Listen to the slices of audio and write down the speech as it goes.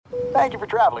Thank you for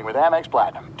traveling with Amex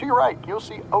Platinum. To your right, you'll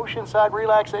see oceanside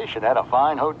relaxation at a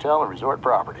fine hotel and resort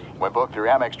property. When booked through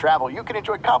Amex Travel, you can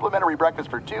enjoy complimentary breakfast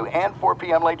for 2 and 4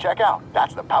 p.m. late checkout.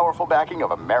 That's the powerful backing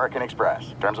of American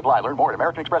Express. Terms apply. Learn more at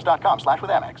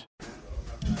americanexpress.com/withAmex.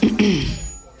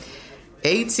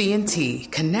 AT&T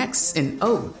connects an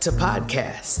ode to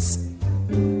podcasts.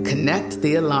 Connect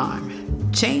the alarm.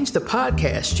 Change the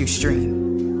podcast you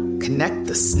stream. Connect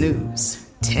the snooze.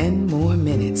 10 more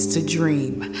minutes to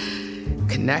dream.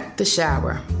 Connect the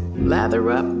shower. Lather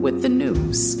up with the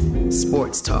news.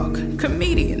 Sports talk,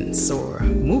 comedians, or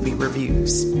movie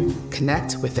reviews.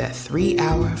 Connect with that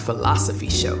 3-hour philosophy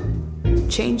show.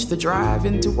 Change the drive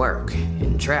into work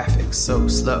in traffic so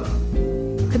slow.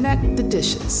 Connect the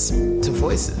dishes to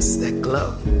voices that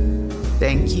glow.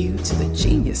 Thank you to the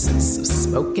geniuses of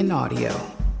spoken audio.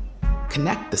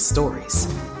 Connect the stories.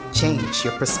 Change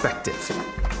your perspective.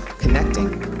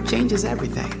 Connecting changes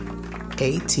everything.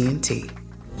 AT&T.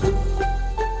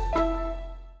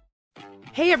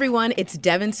 Hey everyone, it's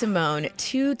Devin Simone,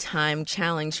 2-time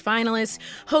challenge finalist,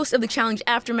 host of the Challenge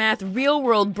Aftermath, Real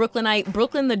World Brooklynite,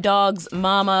 Brooklyn the Dog's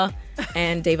mama,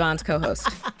 and Davon's co-host.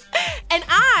 And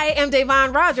I am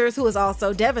Davon Rogers, who is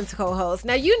also Devin's co-host.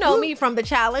 Now, you know me from the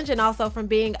challenge and also from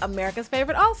being America's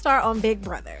favorite all-star on Big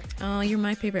Brother. Oh, you're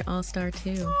my favorite all-star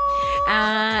too.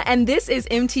 And this is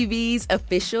MTV's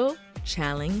official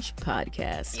Challenge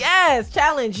podcast. Yes,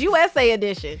 Challenge USA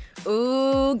edition.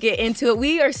 Ooh, get into it.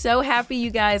 We are so happy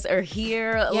you guys are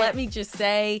here. Yes. Let me just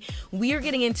say, we are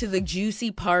getting into the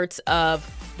juicy parts of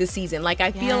the season. Like,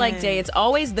 I feel like, Day, it's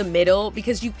always the middle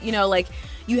because you know, like,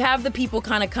 you have the people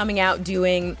kind of coming out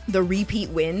doing the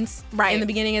repeat wins in the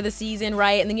beginning of the season,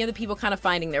 right? And then you have the people kind of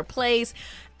finding their place.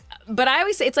 But I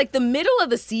always say it's like the middle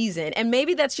of the season, and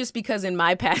maybe that's just because in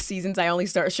my past seasons I only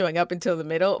start showing up until the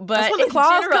middle. But that's when the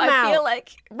claws come out. I feel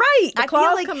like the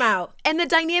claws come out, and the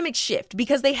dynamics shift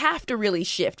because they have to really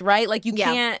shift, right? Like you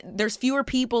can't. There's fewer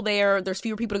people there. There's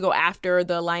fewer people to go after.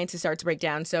 The alliances start to break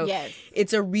down. So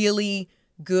it's a really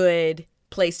good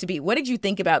place to be. What did you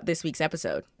think about this week's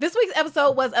episode? This week's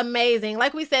episode was amazing.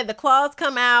 Like we said, the claws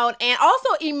come out and also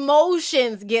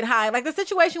emotions get high. Like the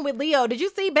situation with Leo. Did you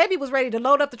see Baby was ready to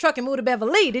load up the truck and move to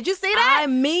Beverly? Did you see that? I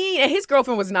mean, his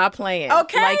girlfriend was not playing.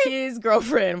 Okay. Like his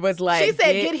girlfriend was like, she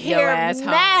said, get here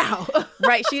now.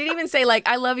 Right. She didn't even say like,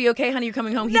 I love you. Okay, honey, you're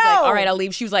coming home. He's like, all right, I'll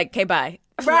leave. She was like, okay, bye.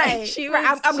 Right.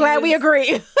 I'm glad we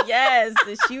agree. Yes.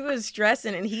 She was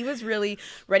stressing and he was really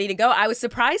ready to go. I was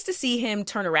surprised to see him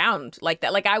turn around like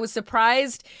that. Like I was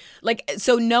surprised. Like,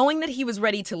 so knowing that he was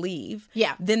ready to leave.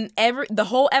 Yeah. Then the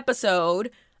whole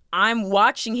episode, I'm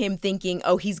watching him thinking,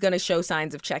 oh, he's going to show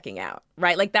signs of checking out.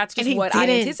 Right. Like that's just what I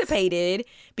anticipated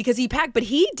because he packed, but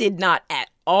he did not at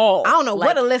all. I don't know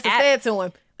what Alyssa said to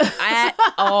him. At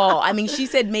all. I mean, she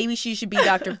said maybe she should be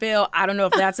Dr. Phil. I don't know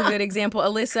if that's a good example,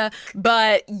 Alyssa.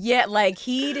 But yet, like,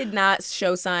 he did not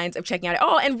show signs of checking out at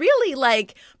all. And really,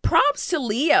 like, props to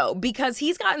Leo because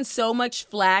he's gotten so much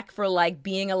flack for, like,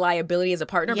 being a liability as a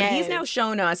partner. Yes. But he's now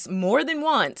shown us more than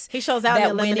once. He shows out in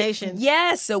eliminations.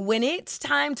 Yes. So when it's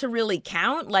time to really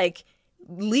count, like,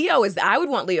 I would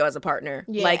want Leo as a partner.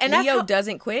 Yeah. Like, and Leo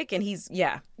doesn't quit, and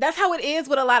that's how it is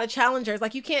with a lot of challengers.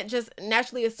 Like, you can't just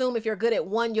naturally assume if you're good at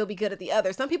one, you'll be good at the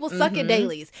other. Some people suck at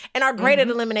dailies and are great at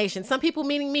eliminations. Some people,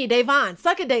 meaning me, Davon,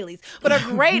 suck at dailies, but are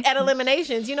great at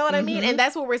eliminations. You know what I mean? And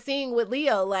that's what we're seeing with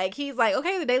Leo. Like, he's like,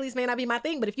 okay, the dailies may not be my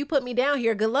thing, but if you put me down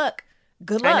here, good luck.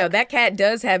 Good luck. I know that cat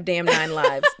does have damn 9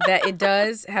 lives. That it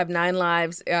does have 9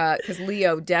 lives because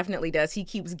Leo definitely does. He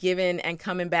keeps giving and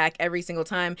coming back every single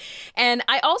time. And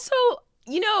I also,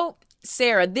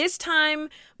 Sarah, this time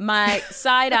my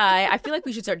side eye, I feel like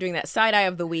we should start doing that side eye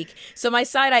of the week. So my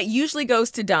side eye usually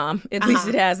goes to Dom. At least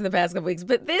it has in the past couple weeks.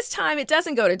 But this time it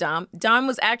doesn't go to Dom. Dom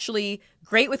was actually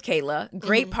great with Kayla.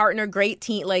 Great partner, great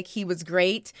team. Like, he was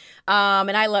great.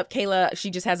 And I love Kayla. She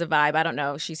just has a vibe. I don't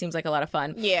know. She seems like a lot of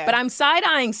fun. Yeah. But I'm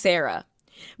side-eyeing Sarah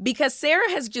because Sarah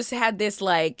has just had this,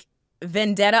 like,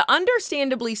 vendetta.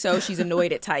 Understandably so. She's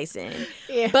annoyed at Tyson.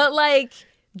 Yeah. But, like,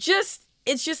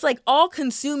 it's just, like,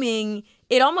 all-consuming.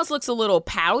 It almost looks a little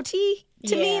pouty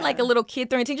to me, like a little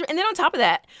kid throwing tantrum. And then on top of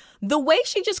that, the way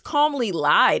she just calmly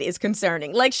lied is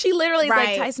concerning. Like, she literally is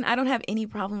like, Tyson, I don't have any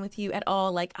problem with you at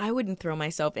all. Like, I wouldn't throw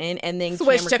myself in. And then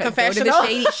switch to confessional. Go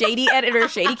to the shady editor,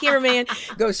 shady cameraman,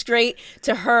 go straight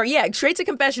to her. Yeah, straight to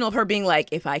confessional of her being like,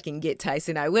 if I can get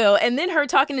Tyson, I will. And then her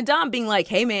talking to Dom being like,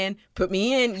 hey, man, put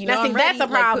me in. You know, I'm ready.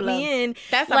 That's a problem. Like, put me in.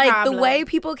 That's a problem. Like, the way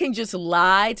people can just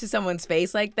lie to someone's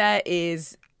face like that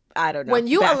is... I don't know. When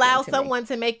you allow someone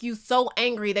to make you so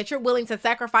angry that you're willing to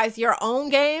sacrifice your own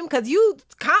game, because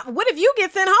what if you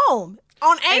get sent home?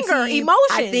 on anger,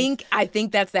 emotions. I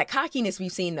think that's that cockiness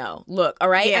we've seen, though. Look, all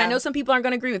right? Yeah. And I know some people aren't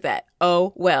going to agree with that.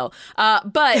 Oh, well.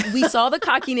 But we saw the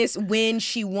cockiness when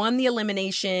she won the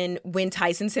elimination when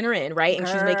Tyson sent her in, right? And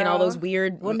she's making all those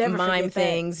weird mime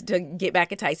things to get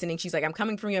back at Tyson. And she's like, I'm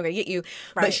coming from you, I'm going to get you.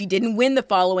 Right. But she didn't win the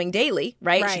following daily,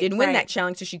 right? She didn't win that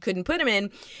challenge, so she couldn't put him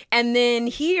in. And then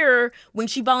here, when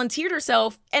she volunteered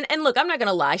herself, and look, I'm not going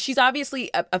to lie, she's obviously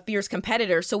a fierce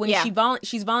competitor. So when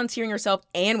she's volunteering herself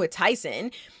and with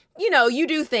Tyson, you know, you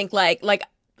do think like,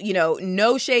 you know,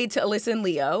 no shade to Alyssa and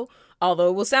Leo, although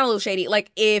it will sound a little shady.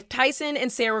 Like, if Tyson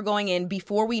and Sarah were going in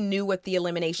before we knew what the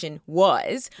elimination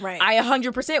was, I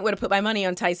 100% would have put my money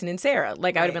on Tyson and Sarah.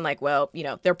 Like, I would have been like, well, you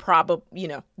know, they're probably, you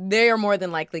know, they are more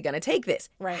than likely going to take this.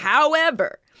 Right.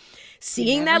 However,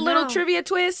 seeing that little trivia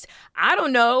twist, I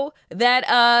don't know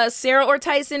that Sarah or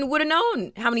Tyson would have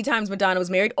known how many times Madonna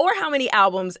was married or how many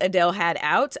albums Adele had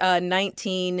out,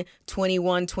 19,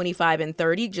 21, 25, and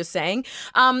 30, just saying.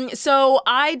 So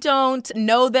I don't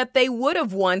know that they would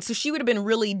have won. So she would have been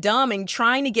really dumb and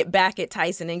trying to get back at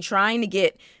Tyson and trying to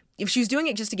get, if she was doing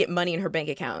it just to get money in her bank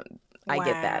account, I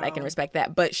get that. I can respect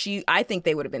that. But I think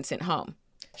they would have been sent home.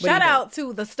 Shout out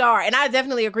to the star, and I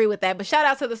definitely agree with that, but shout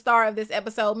out to the star of this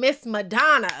episode, Miss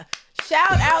Madonna.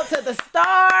 Shout out to the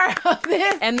star of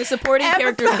this and the supporting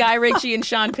characters, Guy Ritchie and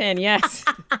Sean Penn, yes.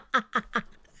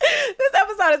 This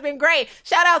episode has been great.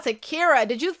 Shout out to Kira.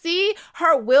 Did you see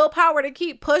her willpower to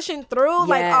keep pushing through? Yes.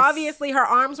 Like, obviously, her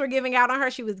arms were giving out on her.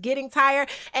 She was getting tired.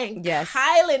 And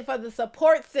Kyland for the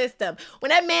support system. When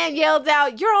that man yelled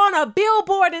out, "You're on a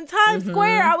billboard in Times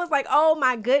Square," I was like, oh,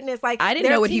 my goodness. Like, I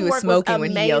didn't know what he was smoking when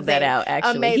he yelled that out,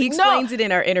 actually. Amazing. He explains it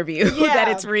in our interview that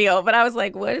it's real. But I was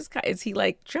like, what is he,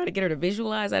 like, trying to get her to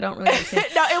visualize? I don't really understand.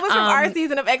 No, it was from our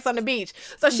season of X on the Beach.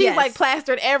 So she's, like,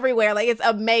 plastered everywhere. Like, it's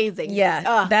amazing.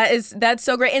 Yeah. That's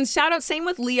so great. And shout out, same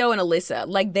with Leo and Alyssa.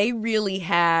 Like, they really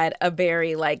had a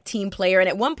very, like, team player. And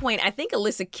at one point, I think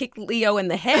Alyssa kicked Leo in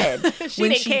the head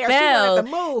when she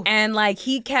fell. And, like,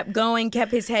 he kept going,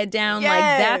 kept his head down. Yes.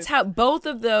 Like, that's how both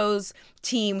of those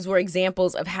teams were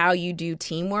examples of how you do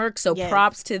teamwork. So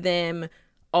props to them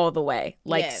all the way.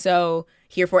 Like, so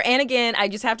here for. And again, I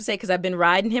just have to say, because I've been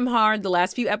riding him hard the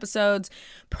last few episodes,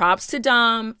 props to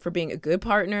Dom for being a good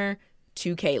partner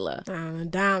to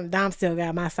Kayla. Dom still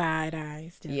got my side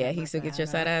eye. He still gets your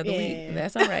side eye of the week.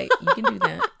 That's all right. You can do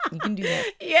that. You can do that.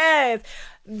 Yes.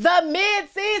 The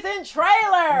mid-season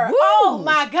trailer. Woo. Oh,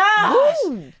 my gosh.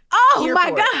 Woo. Oh, here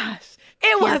my gosh.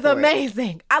 It was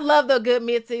amazing. I love the good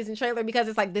mid-season trailer because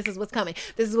it's like, this is what's coming.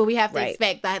 This is what we have to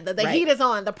expect. The heat is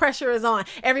on. The pressure is on.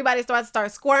 Everybody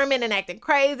starts squirming and acting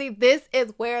crazy. This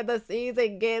is where the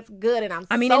season gets good, and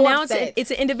and now upset.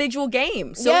 it's an individual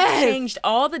game. So it changed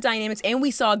all the dynamics, and we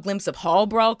saw a glimpse of Hall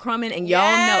Brawl coming, and y'all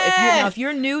know, if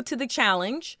you're new to the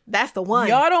challenge, that's the one.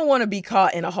 Y'all don't want to be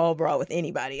caught in a Hall Brawl with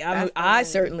anybody. I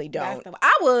certainly don't.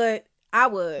 I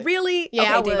would. Really?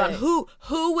 Yeah, okay, Davon,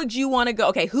 who would you want to go?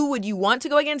 Okay, who would you want to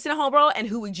go against in a Hall Brawl, and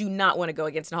who would you not want to go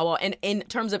against in a Hall Brawl? And in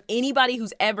terms of anybody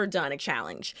who's ever done a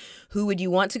challenge, who would you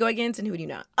want to go against, and who would you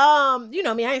not? You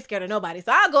know me, I ain't scared of nobody,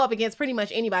 so I'll go up against pretty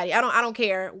much anybody. I don't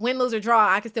care. Win, lose, or draw,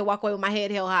 I can still walk away with my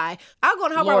head held high. I'll go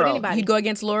in a Hall Brawl with anybody. You'd go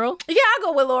against Laurel? Yeah, I'll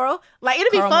go with Laurel. Like,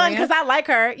 it'll be fun because I like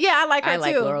her. Yeah, I like her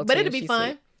too. Laurel but too. It'll be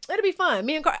fun. It'll be fun.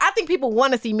 Me and Carl, I think people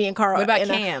want to see me and Carl. What about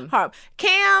Cam?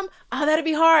 Cam, that'd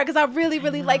be hard because I really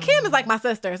like Cam is like my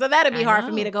sister, so that'd be hard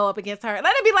for me to go up against her.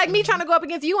 That'd be like me trying to go up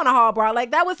against you in a Hall Brawl.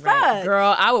 Like, that was fun.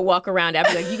 Girl, I would walk around. I'd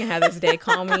be like, you can have this day.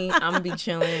 Call me. I'm gonna be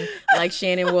chilling like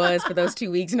Shannon was for those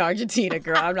 2 weeks in Argentina.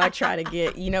 Girl, I'm not trying to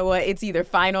get. You know what? It's either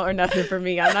final or nothing for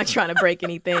me. I'm not trying to break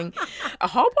anything. A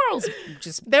Hall Brawl's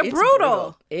they're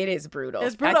brutal. It is brutal.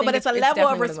 It's brutal, but it's a level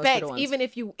of respect. Even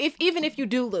if you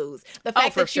do lose, the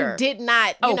fact that you did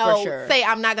not. Say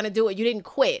I'm not gonna do it. You didn't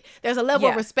quit. There's a level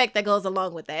of respect that goes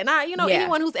along with that. And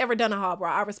anyone who's ever done a Hall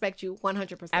Brawl, I respect you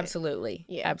 100%. Absolutely.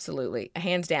 Yeah. Absolutely.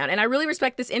 Hands down. And I really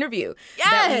respect this interview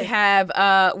that we have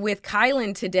with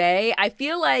Kyland today. I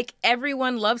feel like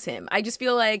everyone loves him. I just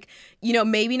feel like,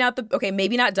 maybe not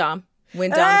Dom. When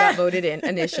Dom got voted in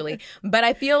initially. But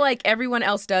I feel like everyone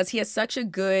else does. He has such a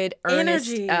good,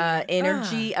 earnest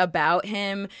energy about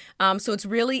him. So it's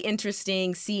really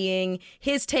interesting seeing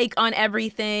his take on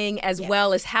everything as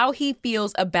well as how he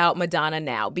feels about Madonna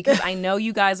now. Because I know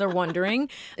you guys are wondering.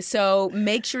 So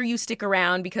make sure you stick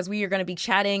around because we are going to be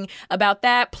chatting about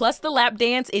that. Plus the lap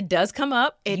dance. It does come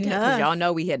up. It does. Because y'all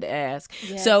know we had to ask.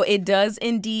 Yes. So it does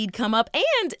indeed come up.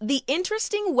 And the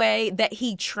interesting way that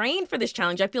he trained for this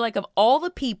challenge, I feel like of all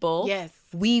the people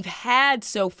we've had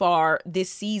so far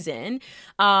this season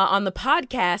on the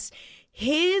podcast,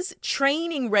 his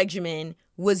training regimen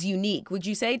was unique. Would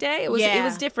you say, Day? It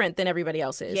was different than everybody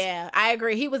else's. Yeah, I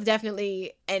agree. He was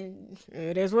definitely, and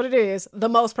it is what it is, the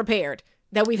most prepared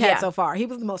that we've had so far. He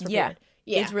was the most prepared.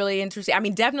 Yeah. It's really interesting. I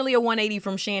mean, definitely a 180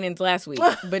 from Shannon's last week.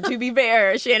 But to be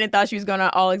fair, Shannon thought she was going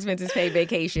on all expenses paid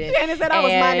vacation. Shannon said I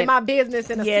was minding my business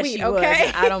in a suite, she okay?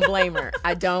 Was. I don't blame her.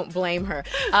 I don't blame her.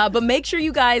 But make sure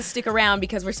you guys stick around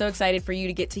because we're so excited for you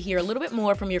to get to hear a little bit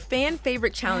more from your fan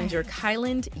favorite challenger,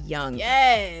 Kyland Young.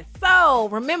 Yes. So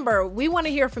remember, we want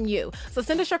to hear from you. So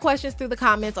send us your questions through the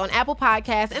comments on Apple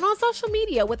Podcasts and on social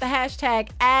media with the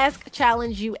hashtag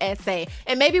AskChallengeUSA.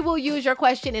 And maybe we'll use your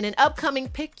question in an upcoming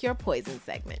Pick Your Poison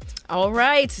segment. All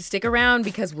right, so stick around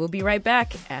because we'll be right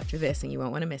back after this and you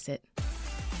won't want to miss it.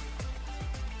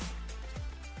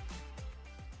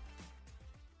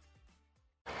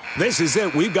 This is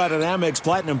it. We've got an Amex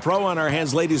Platinum Pro on our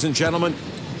hands, ladies and gentlemen.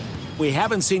 We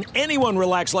haven't seen anyone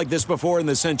relax like this before in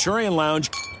the Centurion Lounge.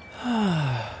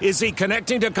 Is he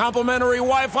connecting to complimentary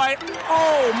Wi-Fi?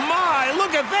 Oh my,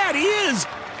 look at that, he is!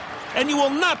 And you will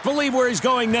not believe where he's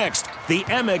going next. The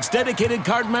Amex dedicated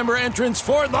card member entrance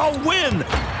for the win.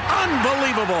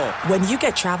 Unbelievable. When you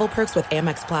get travel perks with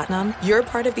Amex Platinum, you're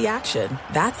part of the action.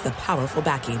 That's the powerful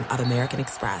backing of American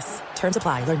Express. Terms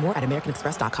apply. Learn more at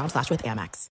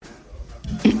americanexpress.com/withAmex.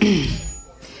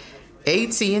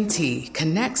 AT&T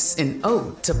connects an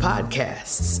ode to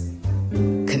podcasts.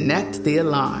 Connect the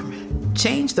alarm.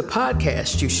 Change the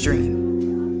podcast you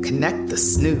stream. Connect the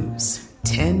snooze.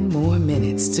 10 more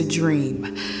minutes to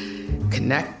dream.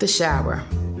 Connect the shower.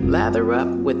 Lather up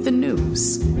with the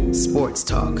news. Sports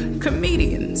talk,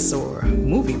 comedians, or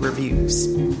movie reviews.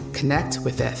 Connect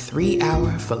with that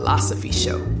 3-hour philosophy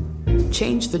show.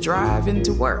 Change the drive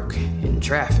into work in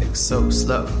traffic so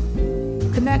slow.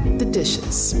 Connect the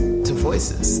dishes to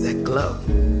voices that glow.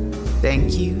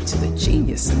 Thank you to the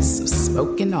geniuses of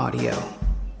spoken audio.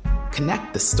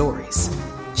 Connect the stories.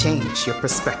 Change your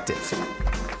perspective.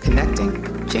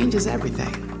 Connecting changes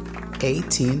everything.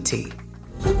 AT&T.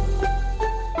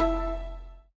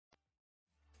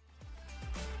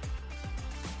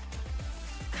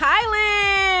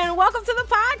 Kyland, welcome to the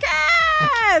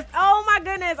podcast. Oh my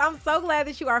goodness, I'm so glad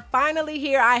that you are finally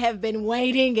here. I have been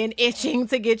waiting and itching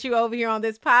to get you over here on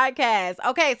this podcast.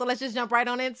 Okay, so let's just jump right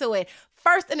on into it.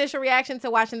 First initial reaction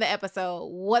to watching the episode.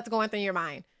 What's going through your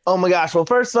mind? Oh my gosh. Well,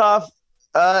 first off,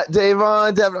 Devin,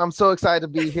 I'm so excited to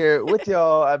be here with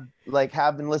y'all.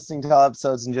 Have been listening to all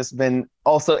episodes and just been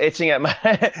also itching at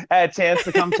a chance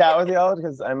to come chat with y'all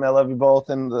because I love you both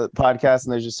in the podcast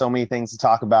and there's just so many things to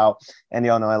talk about and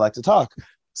y'all know I like to talk.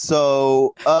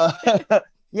 So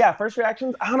yeah, first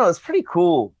reactions. I don't know. It's pretty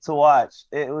cool to watch.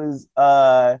 It was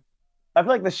I feel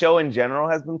like the show in general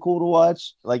has been cool to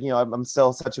watch. I'm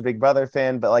still such a Big Brother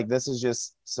fan, but this is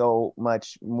just so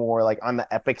much more on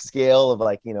the epic scale of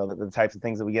the types of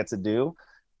things that we get to do.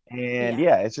 And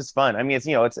yeah, it's just fun. I mean,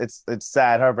 it's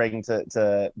sad, heartbreaking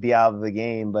to be out of the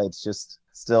game, but it's just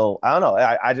still, I don't know.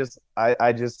 I just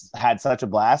had such a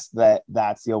blast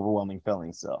that's the overwhelming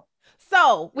feeling. So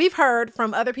we've heard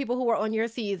from other people who were on your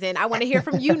season. I want to hear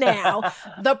from you now,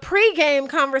 the pregame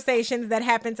conversations that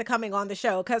happened to coming on the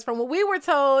show. Because from what we were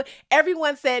told,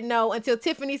 everyone said no until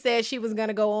Tiffany said she was going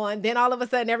to go on. Then all of a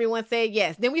sudden, everyone said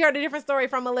yes. Then we heard a different story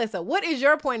from Melissa. What is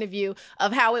your point of view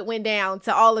of how it went down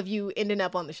to all of you ending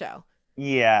up on the show?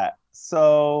 Yeah.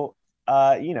 So,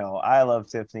 I love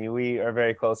Tiffany. We are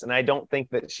very close. And I don't think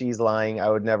that she's lying. I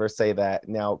would never say that.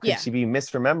 Now, could she be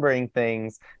misremembering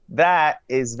things? That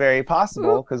is very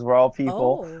possible because we're all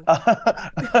people.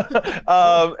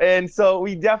 And so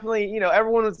we definitely,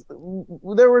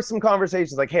 there were some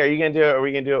conversations like, hey, are you going to do it? Are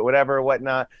we going to do it? Whatever,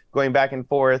 whatnot, going back and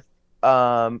forth.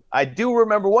 I do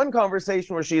remember one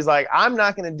conversation where she's like, I'm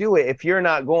not going to do it if you're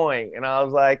not going. And I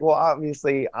was like, well,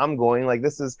 obviously I'm going.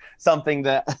 This is something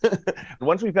that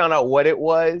once we found out what it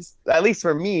was, at least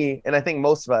for me, and I think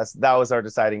most of us, that was our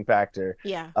deciding factor.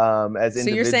 Yeah. So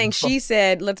you're saying she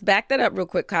said, let's back that up real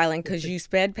quick, Kyland, because you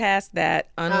sped past that,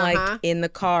 unlike in the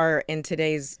car in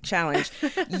today's challenge.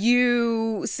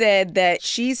 You said that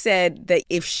she said that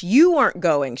if you weren't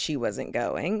going, she wasn't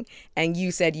going. And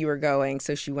you said you were going,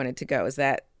 so she wanted to go. Is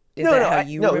that how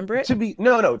you remember it?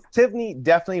 Tiffany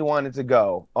definitely wanted to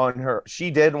go on her. She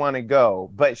did want to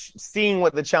go, but seeing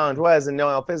what the challenge was and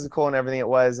knowing how physical and everything it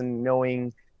was and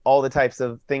knowing all the types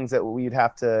of things that we'd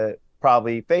have to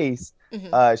probably face,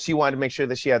 she wanted to make sure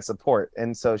that she had support.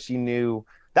 And so she knew.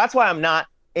 That's why I'm not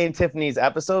in Tiffany's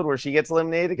episode where she gets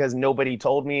eliminated because nobody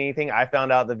told me anything. I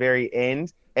found out at the very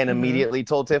end and immediately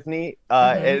told Tiffany.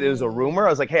 It was a rumor. I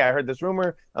was like, hey, I heard this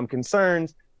rumor. I'm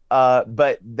concerned.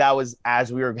 But that was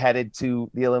as we were headed to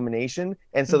the elimination.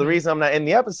 And so the reason I'm not in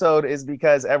the episode is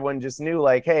because everyone just knew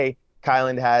hey,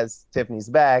 Kyland has Tiffany's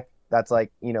back. That's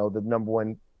like, you know, the number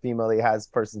one female that has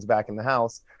person's back in the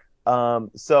house.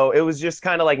 So it was just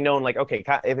kind of like known, like, okay,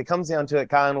 if it comes down to it,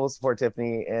 Kyland will support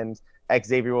Tiffany and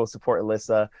Xavier will support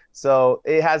Alyssa. So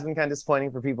it has been kind of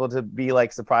disappointing for people to be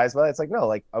like surprised by it. It's like, no,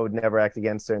 like I would never act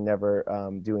against her and never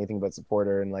do anything but support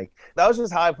her. And like, that was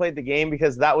just how I played the game,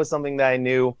 because that was something that I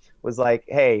knew was like,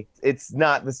 hey, it's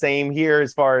not the same here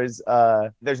as far as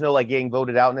there's no like getting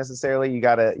voted out necessarily. You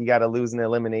gotta lose an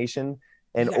elimination.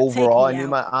 And overall, I knew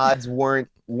my odds weren't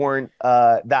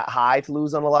that high to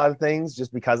lose on a lot of things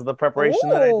just because of the preparation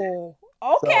that I did.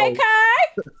 Okay, so,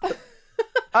 Kai.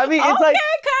 I mean, it's okay, like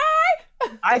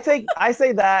Kai. I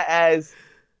say that as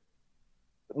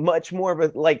much more of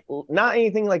a, like, not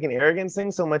anything like an arrogance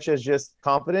thing so much as just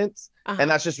confidence, and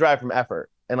that's just derived from effort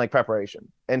and like preparation.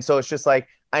 And so it's just like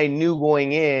I knew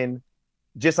going in,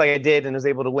 just like I did and was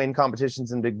able to win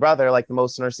competitions in Big Brother, like the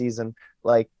most in our season,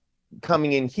 like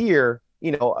coming in here,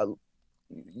 you know,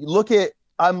 look at,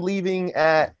 I'm leaving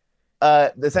at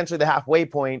essentially the halfway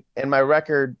point, and my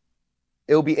record,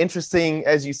 it'll be interesting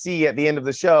as you see at the end of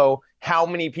the show how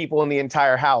many people in the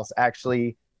entire house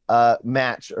actually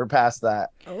match or pass that.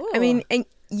 Ooh. I mean, and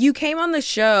you came on the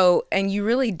show and you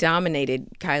really dominated,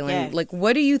 Kyland. Yes. Like,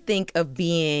 what do you think of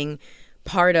being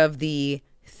part of the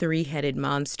three-headed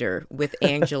monster with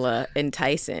Angela and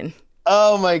Tyson?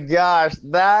 Oh my gosh,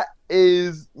 that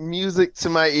is music to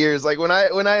my ears. Like when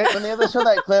they ever show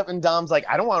that clip and Dom's like,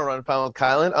 I don't want to run a final with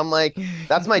Kyland, I'm like,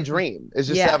 that's my dream. Is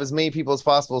just to have as many people as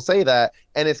possible say that.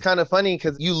 And it's kind of funny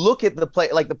because you look at the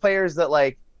players that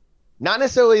like, not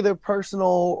necessarily their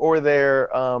personal or their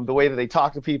the way that they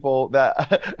talk to people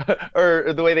that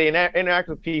or the way they interact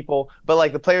with people, but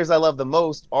like the players I love the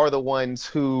most are the ones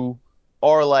who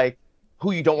are like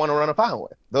who you don't want to run a final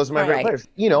with. Those are my favorite players.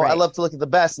 You know, I love to look at the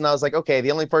best, and I was like, okay,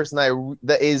 the only person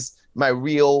that is my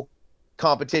real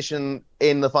competition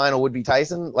in the final would be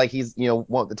Tyson. Like he's, you know,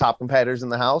 one of the top competitors in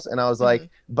the house. And I was like,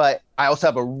 but I also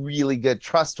have a really good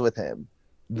trust with him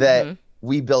that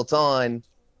we built on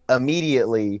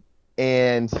immediately.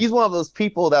 And he's one of those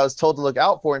people that I was told to look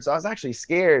out for. And so I was actually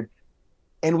scared.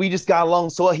 And we just got along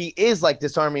so well. He is like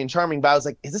disarming and charming, but I was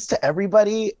like, is this to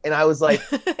everybody? And I was like,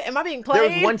 am I being played? There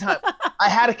was one time I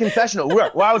had a confessional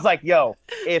where I was like, yo,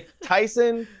 if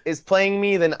Tyson is playing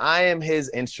me, then I am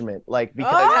his instrument. Like,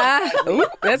 because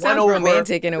that sounds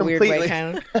romantic in a weird way,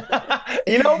 kind of.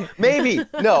 You know, maybe.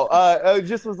 No, I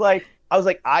just was like,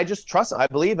 I just trust him. I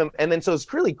believe him. And then so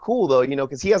it's really cool though, you know,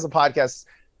 because he has a podcast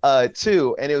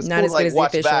too, and it was not cool to like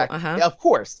watch back. Yeah, of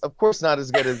course not as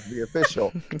good as the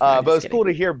official. But it was cool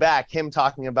to hear back him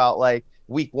talking about like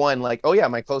week one, like, oh yeah,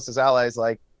 my closest allies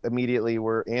like immediately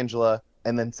were Angela,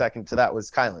 and then second to that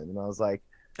was Kyland, and I was like,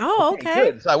 oh,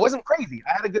 okay. Good. So I wasn't crazy.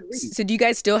 I had a good read. So do you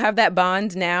guys still have that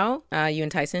bond now, you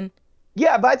and Tyson?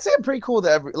 Yeah, but I'd say I'm pretty cool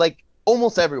to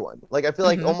almost everyone. Like I feel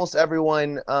like almost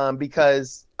everyone,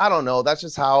 because I don't know, that's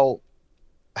just how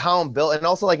I'm built, and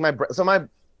also like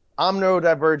I'm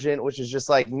neurodivergent, which is just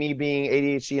like me being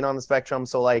ADHD and on the spectrum.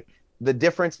 So like the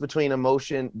difference between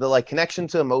emotion, the like connection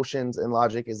to emotions and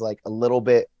logic is like a little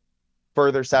bit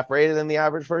further separated than the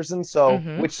average person. So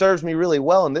which serves me really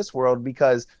well in this world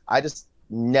because I just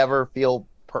never feel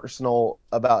personal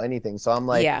about anything. So I'm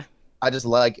like, I just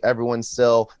like everyone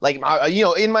still like, you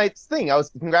know, in my thing, I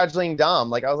was congratulating Dom.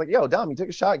 Like I was like, yo, Dom, you took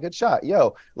a shot. Good shot.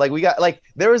 Yo, like we got like,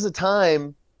 there was a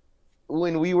time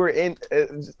when we were in,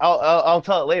 I'll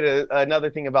tell it later, another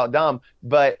thing about Dom,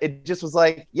 but it just was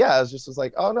like, it was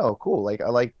like, oh no, cool. Like I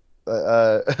like,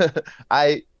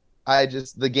 I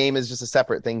just, the game is just a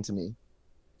separate thing to me.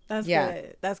 That's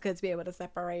good. That's good to be able to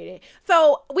separate it.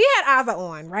 So we had Aza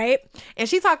on, right? And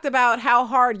she talked about how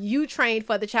hard you trained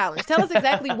for the challenge. Tell us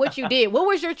exactly what you did. What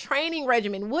was your training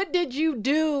regimen? What did you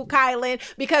do, Kyland?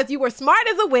 Because you were smart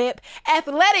as a whip,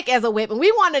 athletic as a whip, and we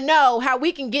want to know how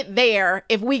we can get there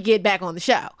if we get back on the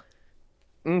show.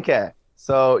 Okay.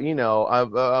 So, you know,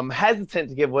 I'm hesitant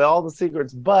to give away all the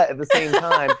secrets, but at the same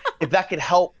time, if that could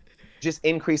help just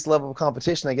increased level of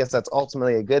competition, I guess that's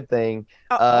ultimately a good thing.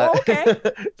 Okay.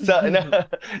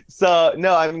 So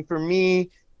no, I mean, for me,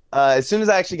 as soon as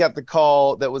I actually got the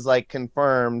call that was like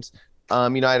confirmed, you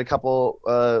know, I had a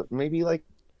couple, maybe like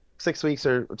 6 weeks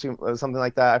or two, or something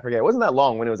like that. I forget. It wasn't that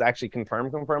long when it was actually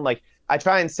confirmed. Like I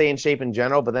try and stay in shape in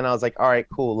general, but then I was like, all right,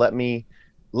 cool. Let me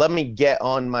get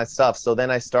on my stuff. So then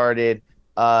I started,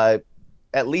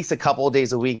 at least a couple of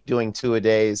days a week doing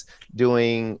 2-a-days,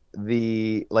 doing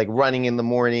the like running in the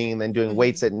morning and then doing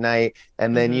weights at night.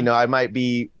 And then, you know, I might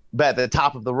be at the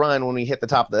top of the run when we hit the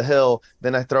top of the hill,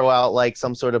 then I throw out like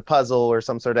some sort of puzzle or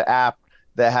some sort of app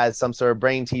that has some sort of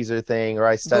brain teaser thing, or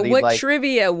I studied But what like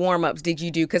trivia warm-ups did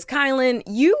you do? Because Kylan,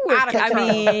 you were, Out of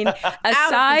control.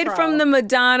 aside control. from the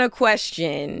Madonna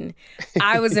question,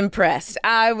 I was impressed.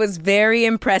 I was very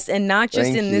impressed, and not just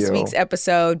Thank in this you. week's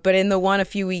episode, but in the one a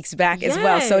few weeks back as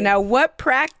well. So Yes.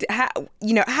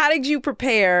 now, how did you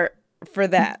prepare for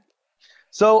that?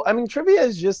 So, I mean, trivia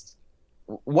is just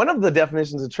one of the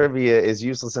definitions of trivia is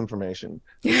useless information,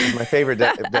 which is my favorite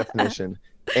definition.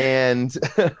 And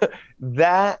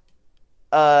that,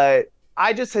 I've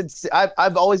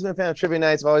always been a fan of trivia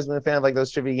nights. I've always been a fan of like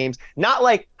those trivia games, not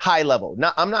like high level.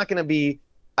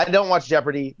 I don't watch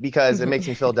Jeopardy because it makes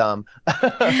me feel dumb.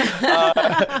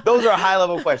 Those are high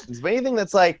level questions. But anything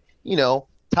that's like,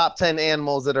 top 10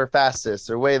 animals that are fastest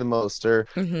or weigh the most, or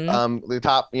the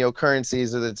top,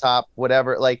 currencies, or the top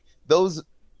whatever, like those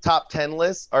top 10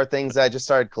 lists are things that I just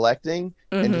started collecting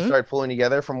and just started pulling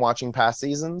together from watching past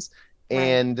seasons.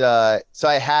 And so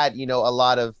I had, a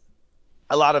lot of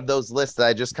those lists that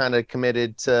I just kind of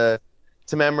committed to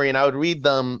memory, and I would read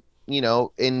them,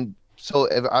 so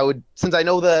if I would, since I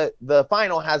know the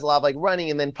final has a lot of like running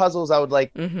and then puzzles, I would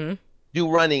like do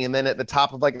running, and then at the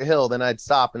top of like a hill, then I'd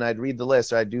stop and I'd read the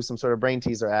list, or I'd do some sort of brain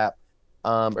teaser app,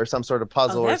 or some sort of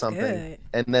puzzle or something, good.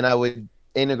 and then I would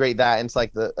integrate that into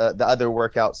like the other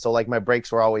workouts. So like my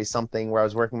breaks were always something where I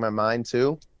was working my mind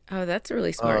too. Oh, that's a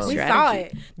really smart We strategy. saw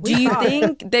it. Do you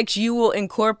think that you will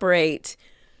incorporate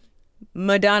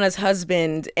Madonna's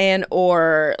husband and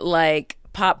or like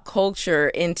pop culture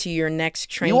into your next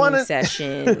training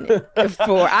session and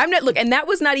that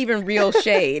was not even real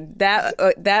shade. That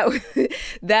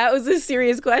was a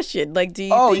serious question. Like, do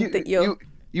you think that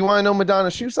you want to know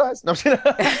Madonna's shoe size? No, I'm kidding.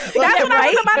 That's what I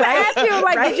was about to ask you.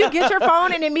 Like, did you get your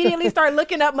phone and immediately start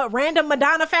looking up random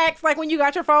Madonna facts? Like when you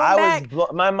got your phone back?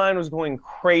 My mind was going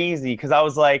crazy because I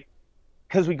was like,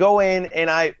 because we go in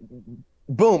and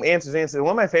boom, answers. One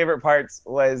of my favorite parts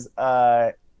was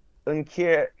when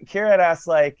Kira had asked,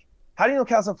 like, how do you know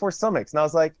cows have 4 stomachs? And I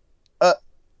was like,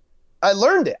 I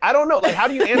learned it. I don't know. Like, how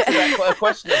do you answer that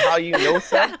question of how you know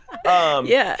stuff?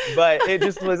 Yeah. But it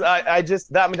just was,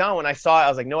 that Madonna, when I saw it, I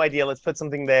was like, no idea. Let's put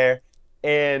something there.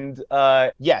 And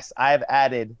yes, I've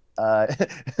added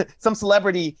some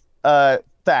celebrity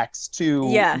facts to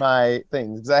my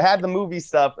things. Because I had the movie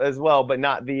stuff as well, but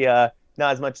not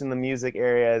as much in the music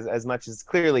area as much as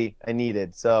clearly I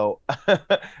needed. So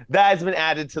that has been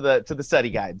added to the study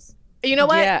guides. You know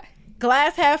what? Yeah.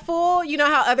 Glass half full. You know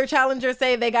how other challengers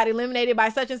say they got eliminated by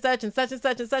such and such and such and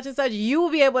such and such and such? You will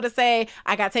be able to say,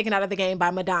 I got taken out of the game by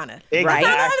Madonna. Exactly.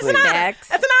 That's an honor.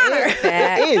 That's an honor.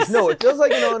 It is. No, it feels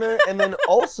like an honor. And then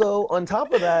also, on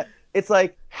top of that, it's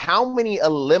like, how many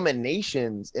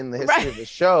eliminations in the history of the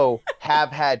show have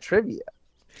had trivia?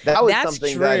 That was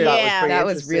something that I thought was pretty that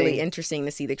was interesting. really interesting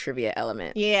to see the trivia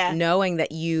element. Yeah. Knowing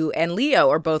that you and Leo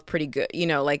are both pretty good,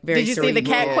 like very Did you see the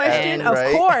cat cerebral question? and- Of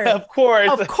course. Of course.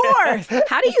 Of course.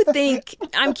 How do you think,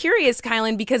 I'm curious,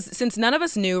 Kylan, because since none of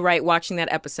us knew, right, watching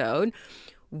that episode,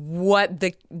 what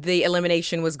the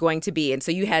elimination was going to be. And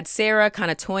so you had Sarah kind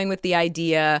of toying with the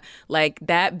idea, like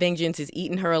that vengeance is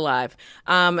eating her alive,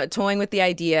 toying with the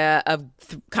idea of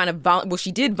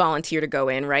she did volunteer to go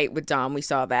in, right, with Dom. We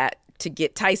saw that, to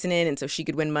get Tyson in, and so she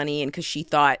could win money, and because she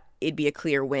thought it'd be a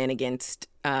clear win against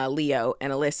Leo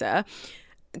and Alyssa.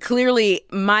 Clearly,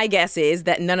 my guess is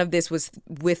that none of this was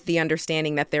with the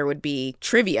understanding that there would be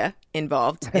trivia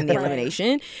involved in the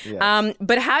elimination. Yes.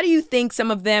 But how do you think some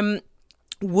of them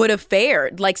would have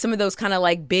fared, like some of those kind of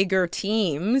like bigger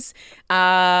teams,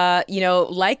 like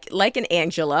an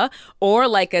Angela or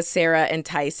like a Sarah and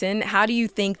Tyson? How do you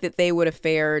think that they would have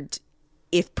fared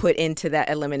if put into that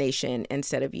elimination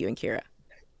instead of you and Kira?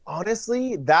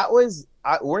 Honestly,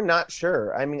 we're not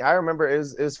sure. I mean, I remember it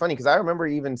was funny because I remember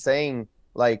even saying,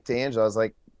 like, to Angela, I was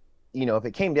like, if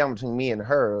it came down between me and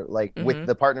her, like with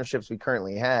the partnerships we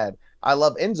currently had, I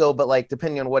love Enzo, but like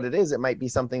depending on what it is, it might be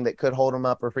something that could hold him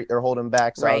up or hold him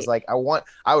back. So I was like, I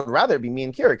would rather it be me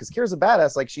and Kira, because Kira's a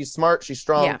badass. Like, she's smart, she's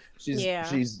strong, she's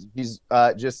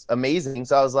just amazing.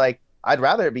 So I was like, I'd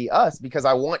rather it be us because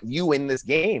I want you in this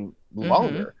game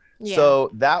longer. Yeah.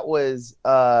 So that was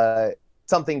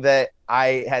something that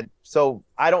I had. So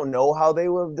I don't know how they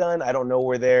would have done. I don't know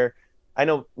where I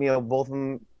know, both of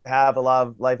them have a lot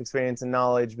of life experience and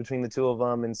knowledge between the two of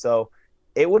them. And so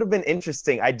it would have been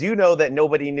interesting. I do know that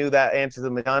nobody knew that answer to the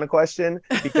Madonna question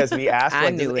because we asked,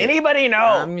 like, does anybody know?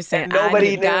 I'm just saying,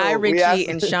 nobody knew. Guy Ritchie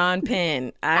and Sean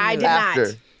Penn. I did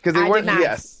not. Because they weren't,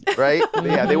 right?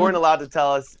 Yeah, they weren't allowed to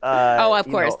tell us. Of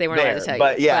course, they weren't allowed to tell you.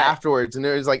 But afterwards, and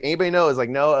it was like, anybody know? I was like,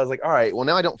 no. I was like, all right, well,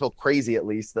 now I don't feel crazy, at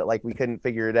least, that like we couldn't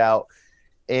figure it out.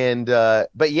 And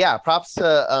but yeah, props to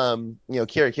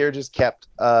Kira. Kira just kept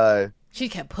She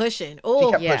kept pushing. She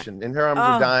Oh, kept pushing, and her arms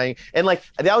were dying. And like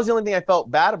that was the only thing I felt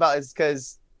bad about, is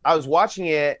because I was watching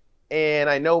it, and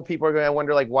I know people are going to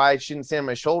wonder like why she didn't stand on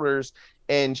my shoulders.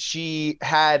 And she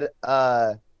had,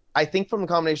 I think from the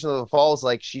combination of the falls,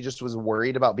 like she just was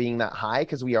worried about being that high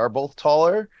because we are both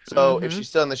taller. So if she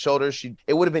stood on the shoulders,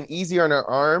 it would have been easier on her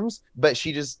arms, but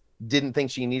she just didn't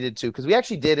think she needed to, because we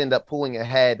actually did end up pulling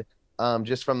ahead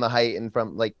just from the height and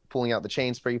from like pulling out the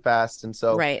chains pretty fast. And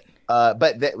so,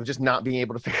 but that just not being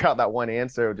able to figure out that one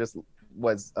answer just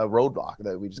was a roadblock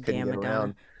that we just couldn't get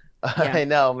around. Yeah. I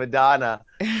know, Madonna.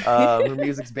 Her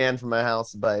music's banned from my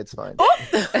house, but it's fine.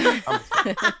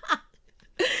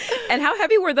 And how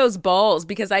heavy were those balls?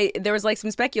 Because there was like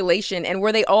some speculation, and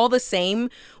were they all the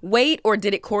same weight, or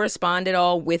did it correspond at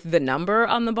all with the number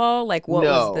on the ball? Like what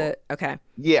was the okay?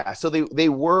 Yeah, so they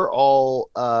were all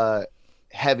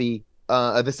heavy,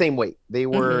 the same weight. They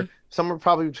were some were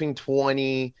probably between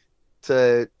 20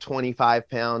 to 25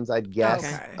 pounds, I'd guess.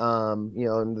 Okay.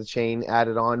 And the chain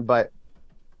added on, but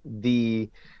the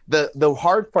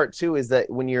hard part too is that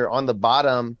when you're on the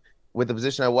bottom with the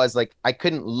position I was, like I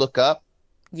couldn't look up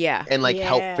and like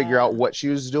help figure out what she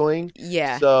was doing.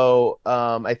 So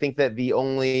I think that the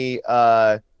only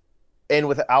and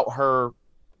without her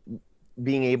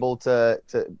being able to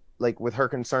like with her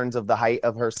concerns of the height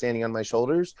of her standing on my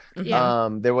shoulders,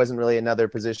 there wasn't really another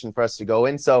position for us to go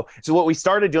in. So what we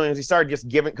started doing is we started just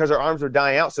giving, because her arms were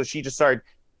dying out, so she just started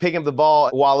picking up the ball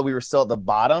while we were still at the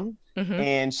bottom.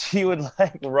 And she would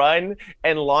like run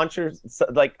and launch her,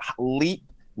 like leap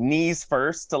knees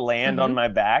first to land on my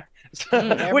back,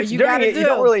 which during it you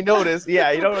don't really notice. You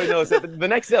don't really notice it. But the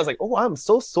next day I was like, oh, I'm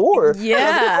so sore.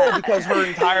 Because her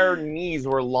entire knees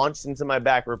were launched into my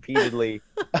back repeatedly.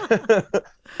 But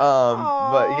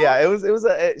yeah, it was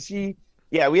we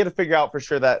had to figure out for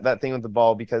sure that thing with the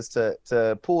ball, because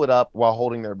to pull it up while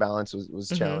holding their balance was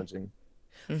challenging.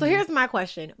 So here's my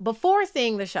question. Before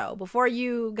seeing the show, before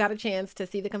you got a chance to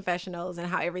see the confessionals and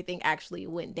how everything actually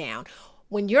went down,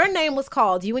 when your name was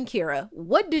called, you and Kira,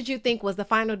 what did you think was the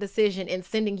final decision in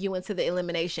sending you into the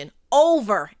elimination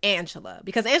over Angela?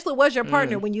 Because Angela was your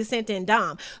partner when you sent in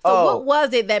Dom. So what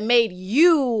was it that made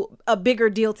you a bigger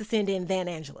deal to send in than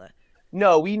Angela?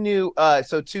 No, we knew.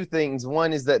 So two things.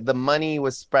 One is that the money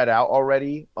was spread out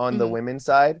already on the women's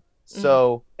side.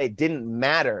 So it didn't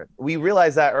matter. We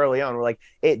realized that early on. We're like,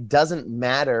 it doesn't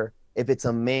matter if it's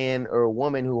a man or a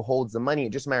woman who holds the money.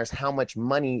 It just matters how much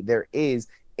money there is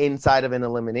inside of an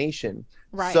elimination.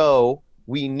 Right. So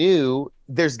we knew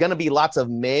there's going to be lots of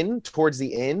men towards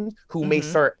the end who may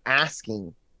start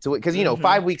asking to it. Because,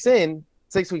 5 weeks in,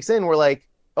 6 weeks in, we're like,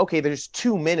 okay, there's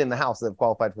 2 men in the house that have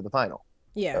qualified for the final.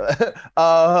 Yeah.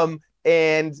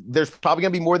 And there's probably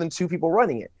going to be more than 2 people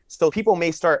running it. So people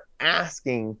may start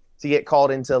asking to get called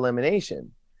into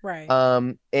elimination. Right.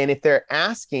 And if they're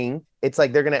asking, it's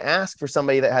like they're going to ask for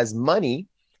somebody that has money.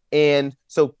 And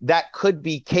so that could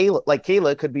be Kayla. Like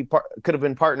Kayla could have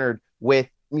been partnered with,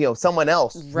 someone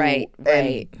else. Right.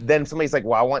 And then somebody's like,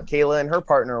 well, I want Kayla and her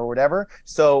partner or whatever.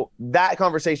 So that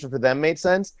conversation for them made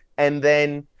sense. And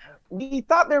then we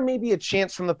thought there may be a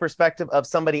chance from the perspective of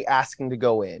somebody asking to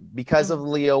go in because of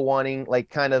Leo wanting, like,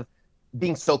 kind of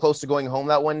being so close to going home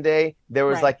that one day. There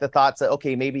was like the thoughts that,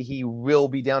 okay, maybe he will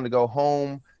be down to go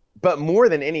home. But more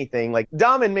than anything, like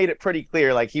Daman made it pretty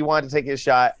clear, like he wanted to take his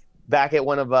shot back at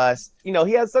one of us. He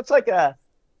has such like a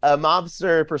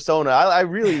mobster persona.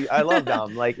 I love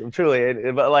Dom, like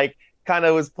truly, but like kind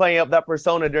of was playing up that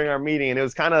persona during our meeting, and it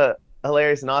was kind of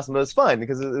hilarious and awesome. It was fun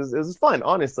because it was fun,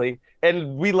 honestly.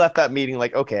 And we left that meeting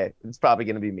like, okay, it's probably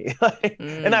going to be me.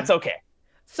 And that's okay.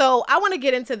 So I want to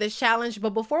get into this challenge,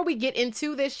 but before we get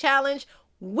into this challenge,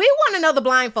 we want to know the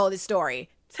blindfolded story.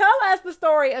 Tell us the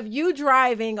story of you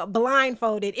driving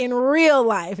blindfolded in real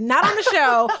life, not on the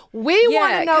show. We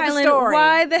want to know Kyland, the story.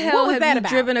 Why the hell have you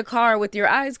driven a car with your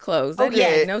eyes closed? That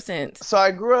makes no sense. So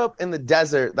I grew up in the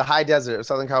desert, the high desert of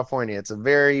Southern California. It's a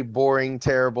very boring,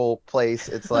 terrible place.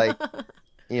 It's like,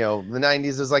 the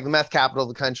 90s was like the meth capital of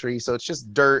the country. So it's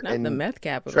just dirt and the meth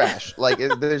capital. Trash. Like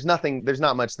there's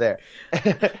not much there.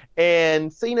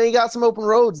 And so, you got some open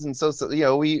roads. And so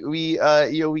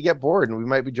we get bored and we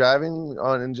might be driving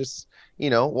on and just,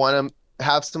 want to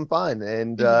have some fun.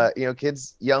 And,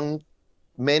 kids, young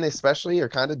men especially, are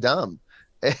kind of dumb.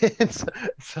 And so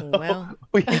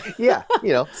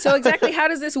So exactly how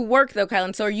does this work though,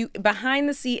 Kyland? So are you behind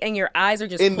the seat and your eyes are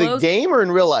just in closed? The game or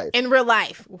in real life? In real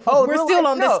life. We're still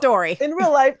on this story. In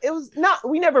real life, it was not.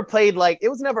 We never played it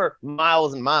was never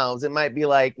miles and miles. It might be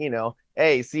like,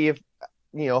 hey, see if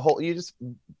you just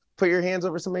put your hands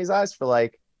over somebody's eyes for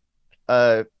like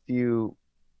a few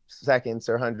seconds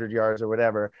or 100 yards or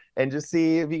whatever, and just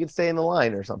see if you can stay in the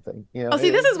line or something. You know. Oh, see,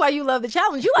 this is why you love the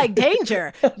challenge. You like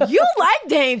danger. You like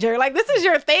danger. Like, this is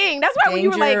your thing. That's why danger, when you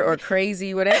were like, or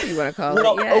crazy, whatever you want to call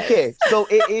well, it. Yes. okay, so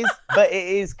it is, but it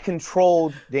is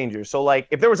controlled danger. So like,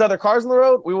 if there was other cars on the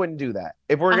road, we wouldn't do that.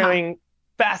 If we're going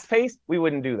fast paced, we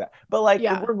wouldn't do that. But like,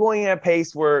 if we're going at a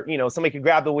pace where, you know, somebody could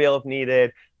grab the wheel if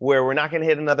needed, where we're not going to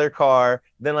hit another car,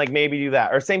 then like maybe do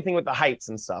that. Or same thing with the heights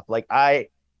and stuff. Like I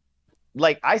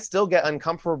still get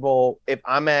uncomfortable if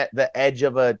I'm at the edge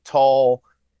of a tall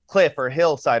cliff or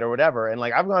hillside or whatever. And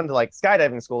like, I've gone to like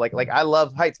skydiving school. Like I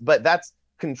love heights, but that's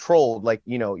controlled. Like,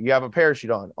 you know, you have a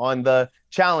parachute on the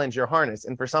challenge, you're harnessed.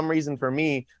 And for some reason for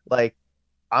me, like,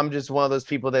 I'm just one of those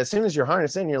people that as soon as you're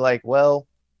harnessed in, you're like, well,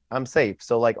 I'm safe.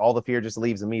 So like all the fear just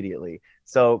leaves immediately.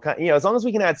 So, you know, as long as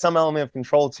we can add some element of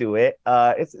control to it,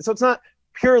 it's not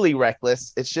purely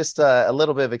reckless. It's just a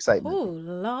little bit of excitement. oh,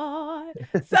 Lord.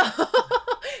 So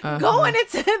going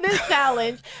into this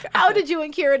challenge, how did you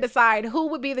and Kira decide who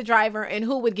would be the driver and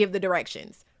who would give the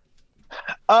directions?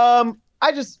 I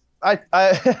did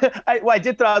thought,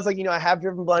 I was like, you know, I have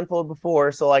driven blindfold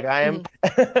before. So like I am,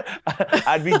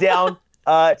 I'd be down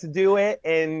to do it.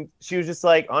 And she was just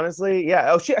like, honestly,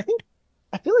 yeah.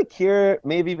 I feel like Kira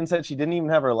maybe even said she didn't even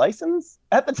have her license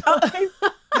at the time.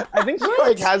 I think she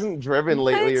like hasn't driven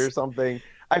lately or something.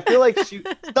 I feel like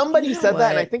somebody said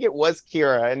that, and I think it was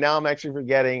Kira, and now I'm actually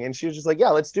forgetting. And she was just like, yeah,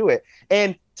 let's do it.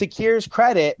 And to Kira's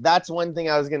credit, that's one thing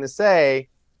I was going to say,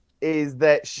 is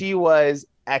that she was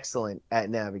excellent at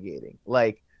navigating.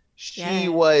 Like she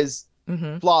was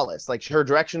flawless. Like her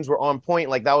directions were on point.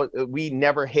 Like we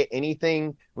never hit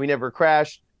anything. We never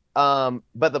crashed.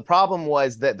 But the problem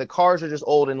was that the cars are just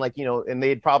old, and like, you know, and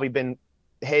they'd probably been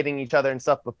hitting each other and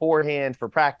stuff beforehand for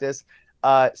practice.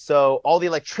 So all the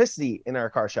electricity in our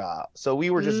car shut out. So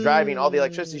we were just driving, all the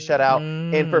electricity shut out.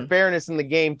 And for fairness in the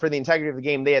game, for the integrity of the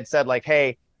game, they had said like,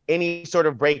 hey, any sort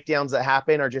of breakdowns that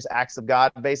happen are just acts of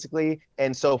God, basically.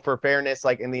 And so for fairness,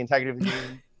 like in the integrity of the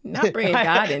game, not bringing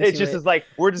God into it just is like,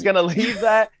 we're just gonna leave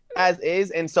that as is.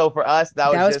 And so for us,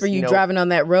 that was just, for you driving on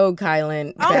that road,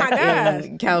 Kyland, back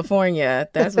in California.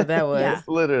 That's what that was. Yeah.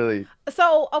 Literally.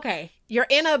 So, okay, you're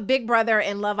in a Big Brother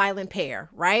and Love Island pair,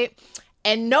 right?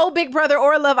 And no Big Brother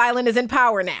or Love Island is in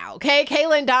power now, okay?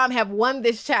 Kayla and Dom have won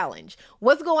this challenge.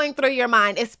 What's going through your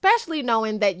mind, especially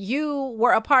knowing that you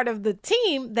were a part of the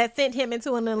team that sent him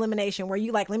into an elimination? Were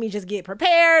you like, let me just get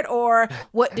prepared? Or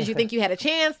what, did you think you had a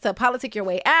chance to politic your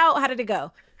way out? How did it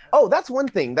go? Oh, that's one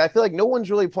thing that I feel like no one's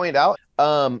really pointed out.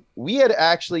 We had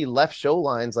actually left show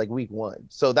lines like week 1.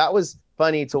 So that was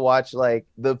funny to watch, like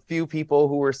the few people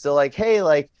who were still like, hey,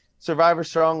 like, Survivor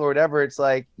Strong or whatever. It's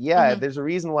like, yeah, there's a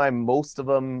reason why most of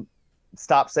them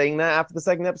stopped saying that after the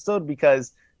second episode,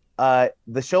 because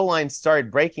the show line started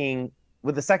breaking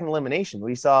with the second elimination.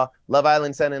 We saw Love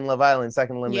Island sent in Love Island,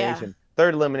 second elimination,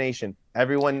 third elimination.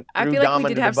 Everyone I feel like we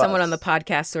did have someone on the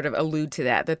podcast sort of allude to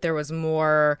that there was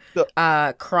more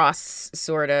cross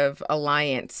sort of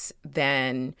alliance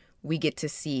than we get to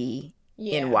see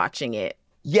in watching it.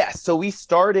 Yes. So we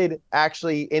started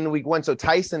actually in week 1. So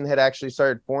Tyson had actually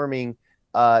started forming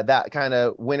that kind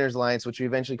of winners alliance, which we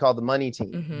eventually called the money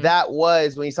team. That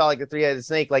was when you saw like the 3-headed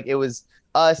snake, like it was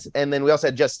us. And then we also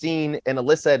had Justine and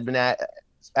Alyssa had been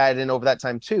added in over that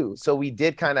time too. So we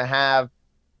did kind of have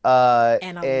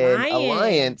an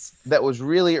alliance that was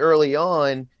really early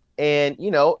on. And,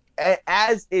 you know,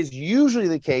 as is usually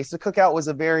the case, the cookout was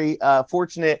a very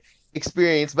fortunate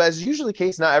experience, but as usually the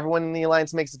case, not everyone in the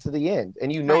alliance makes it to the end, and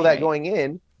you know that going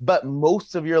in, but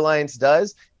most of your alliance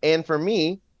does. And for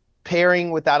me,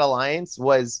 pairing with that alliance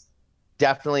was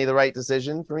definitely the right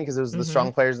decision for me, because it was the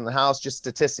strong players in the house. Just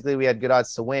statistically, we had good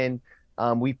odds to win.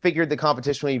 We figured the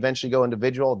competition would eventually go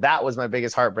individual. That was my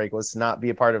biggest heartbreak, was to not be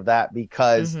a part of that,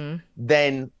 because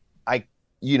then I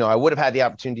would have had the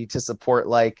opportunity to support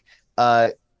like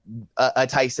a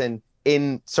Tyson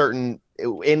in certain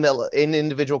in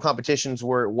individual competitions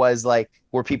where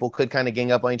people could kind of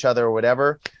gang up on each other or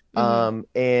whatever. And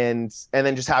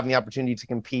then just having the opportunity to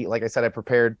compete. Like I said, I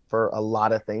prepared for a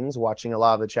lot of things, watching a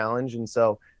lot of the challenge. And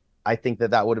so I think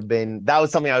that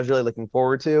was something I was really looking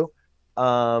forward to.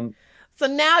 So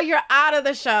now you're out of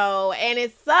the show, and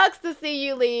it sucks to see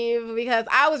you leave, because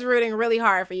I was rooting really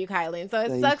hard for you, Kyland. So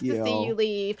it sucks to see you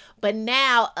leave. But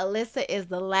now Alyssa is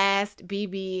the last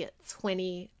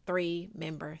BB23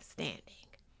 member standing.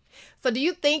 So do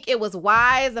you think it was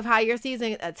wise of how your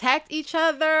season attacked each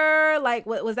other? Like,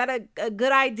 was that a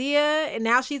good idea? And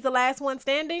now she's the last one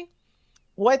standing?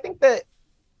 Well, I think that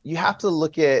you have to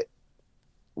look at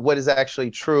what is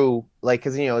actually true. Like,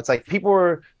 because, you know, it's like people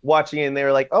were watching and they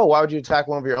were like, oh, why would you attack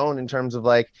one of your own, in terms of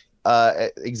like,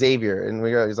 Xavier, and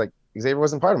he's like, Xavier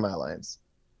wasn't part of my alliance.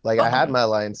 Like I had my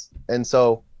alliance, and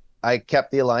so I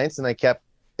kept the alliance,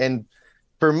 and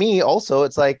for me also,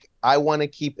 it's like I want to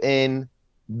keep in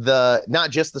the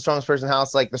not just the strongest person in the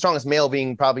house, like the strongest male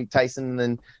being probably Tyson,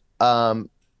 and then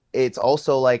it's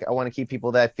also like I want to keep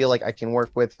people that I feel like I can work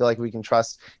with, feel like we can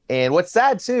trust. And what's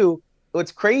sad too,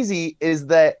 what's crazy is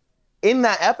that in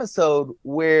that episode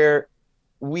where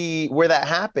that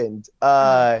happened,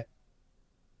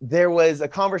 there was a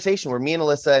conversation where me and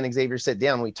Alyssa and Xavier sit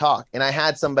down and we talk, and I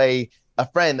had a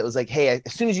friend that was like, hey,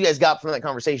 as soon as you guys got from that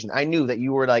conversation, I knew that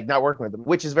you were like not working with them,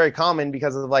 which is very common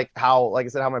because of like how, like I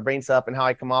said, how my brain's set up and how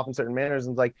I come off in certain manners.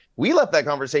 And like, we left that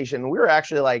conversation and we were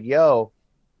actually like, yo,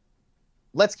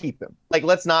 let's keep him. Like,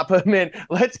 let's not put him in.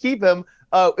 Let's keep him.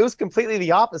 It was completely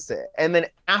the opposite. And then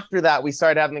after that, we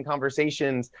started having the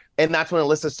conversations, and that's when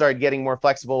Alyssa started getting more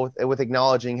flexible with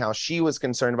acknowledging how she was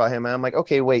concerned about him. And I'm like,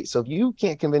 okay, wait, so if you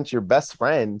can't convince your best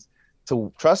friend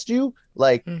to trust you,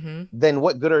 like, then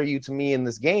what good are you to me in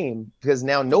this game? Because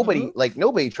now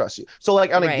nobody trusts you. So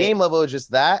like on a game level, it's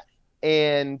just that.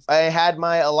 And I had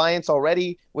my alliance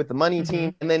already with the money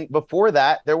team. And then before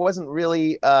that, there wasn't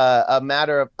really a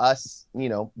matter of us,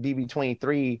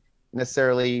 BB23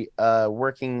 necessarily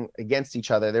working against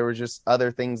each other. There were just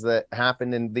other things that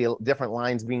happened and the different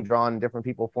lines being drawn, different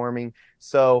people forming.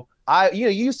 So you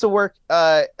used to work,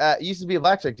 used to be a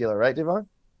blackjack dealer, right, Devon?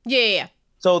 Yeah.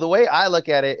 So the way I look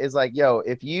at it is like, yo,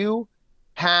 if you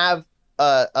have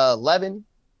 11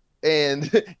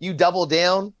 and you double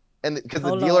down, and because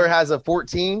the dealer has a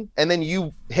 14, and then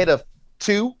you hit a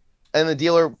 2, and the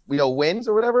dealer wins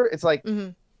or whatever, it's like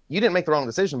you didn't make the wrong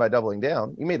decision by doubling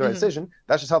down. You made the right decision.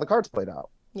 That's just how the cards played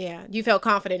out. Yeah, you felt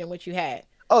confident in what you had.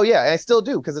 Oh yeah, and I still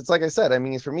do, because it's like I said. I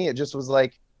mean, for me, it just was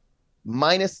like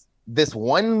minus this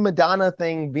one Madonna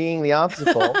thing being the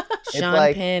obstacle.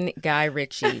 Sean Penn, Guy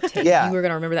Ritchie. You were going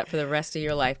to remember that for the rest of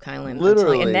your life, Kyland.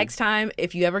 Literally. And next time,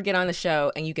 if you ever get on the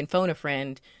show and you can phone a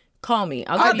friend, call me.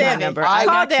 I'll give you my number.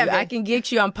 I can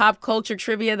get you on pop culture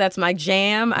trivia. That's my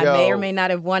jam. I may or may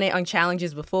not have won it on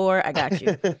challenges before. I got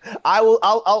you.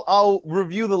 I'll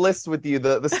review the list with you,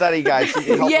 the study guide. So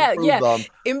you can help improve them.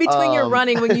 In between your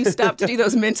running, when you stop to do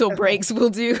those mental breaks,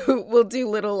 we'll do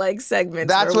little like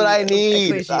segments. That's what I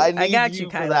need. I got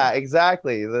you, for Kyland. that.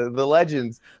 Exactly. The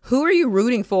legends. Who are you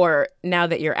rooting for now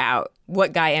that you're out?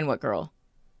 What guy and what girl?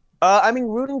 I mean,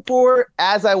 rooting for,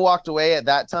 as I walked away at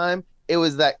that time, it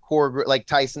was that core group, like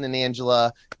Tyson and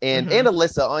Angela and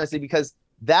Alyssa, honestly, because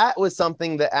that was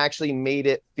something that actually made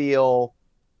it feel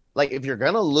like if you're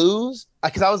going to lose,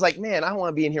 because I was like, man, I don't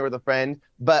want to be in here with a friend.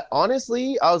 But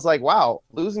honestly, I was like, wow,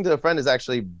 losing to a friend is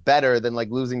actually better than like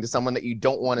losing to someone that you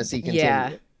don't want to see continue.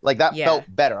 Yeah. Like that felt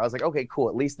better. I was like, okay, cool.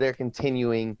 At least they're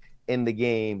continuing in the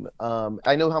game.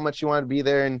 I know how much you want to be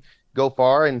there and go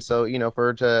far. And so, for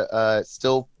her to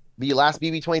still be last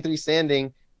BB23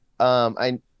 standing,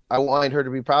 I wanted her to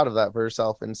be proud of that for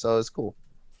herself, and so it's cool.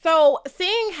 So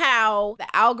seeing how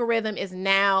the algorithm is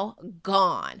now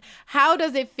gone, how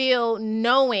does it feel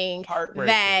knowing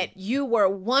that you were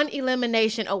one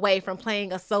elimination away from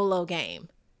playing a solo game?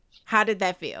 How did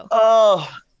that feel? Oh,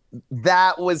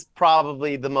 that was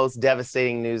probably the most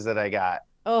devastating news that I got.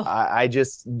 Oh, I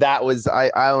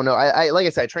don't know. I like I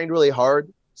said, I trained really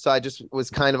hard, so I just was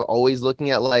kind of always looking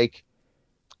at like,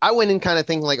 I went in kind of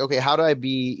thinking like, okay, how do I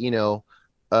be,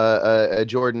 a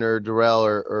Jordan or Darrell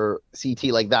or CT,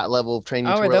 like that level of training.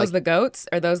 Oh, are those the GOATs?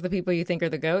 Are those the people you think are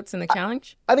the GOATs in the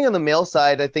challenge? I think on the male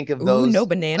side, I think of those. Ooh, no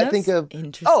Bananas? I think of,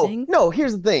 interesting. Oh, no,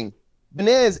 here's the thing.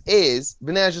 Bananas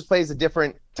just plays a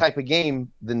different type of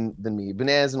game than me.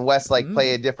 Bananas and Wes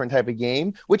play a different type of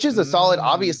game, which is a solid,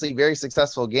 obviously very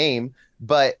successful game,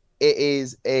 but it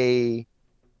is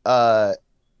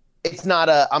it's not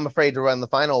I'm afraid to run the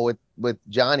final with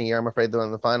Johnny, or I'm afraid to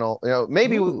run the final,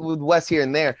 maybe with Wes here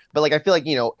and there, but like I feel like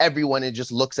everyone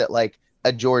just looks at like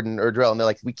a Jordan or Drell and they're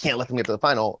like, we can't let them get to the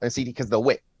final and see because they'll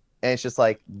win. And it's just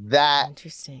like that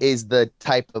is the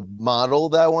type of model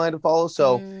that I wanted to follow.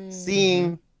 So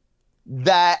seeing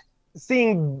that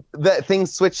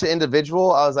things switch to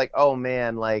individual, I was like, oh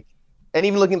man, like, and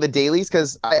even looking at the dailies,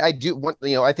 because I do want,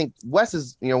 I think Wes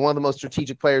is one of the most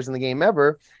strategic players in the game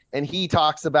ever. And he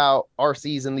talks about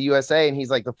RCs in the USA, and he's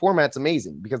like, the format's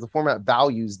amazing because the format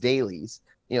values dailies.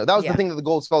 That was the thing that the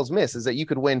Gold Skulls miss, is that you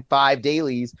could win 5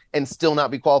 dailies and still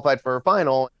not be qualified for a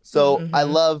final. So I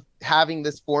love having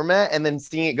this format, and then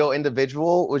seeing it go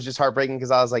individual was just heartbreaking,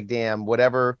 because I was like, damn,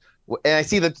 whatever and I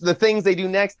see the things they do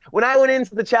next. When I went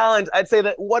into the challenge, I'd say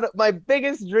that one of my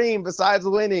biggest dream besides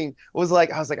winning was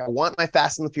like, I want my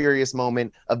Fast and the Furious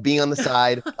moment of being on the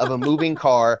side of a moving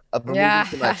car, of a moving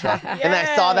semi truck. And then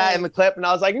I saw that in the clip and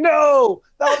I was like, no,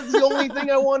 that was the only thing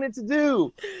I wanted to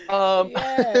do.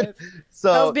 Yes.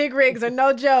 So those big rigs are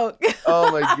no joke.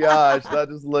 Oh my gosh, that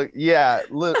just looked,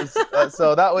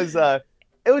 so that was,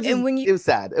 it was just, it was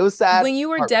sad. It was sad. When you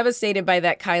were devastated by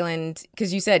that, Kyland,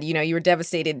 because you said, you were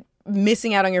devastated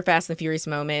missing out on your Fast and the Furious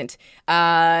moment,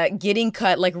 getting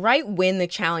cut, like right when the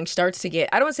challenge starts to get,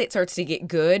 I don't want to say it starts to get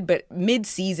good, but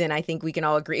mid-season, I think we can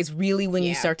all agree, is really when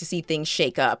you start to see things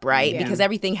shake up, right? Because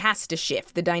everything has to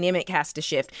shift. The dynamic has to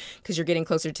shift because you're getting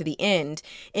closer to the end.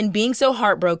 And being so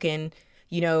heartbroken,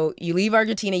 you leave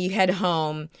Argentina, you head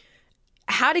home.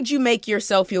 How did you make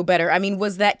yourself feel better? I mean,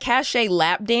 was that cachet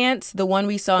lap dance, the one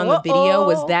we saw in the video,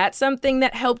 was that something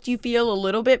that helped you feel a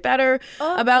little bit better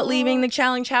about leaving the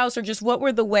challenge house? Or just what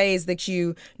were the ways that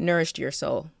you nourished your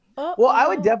soul? Well, I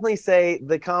would definitely say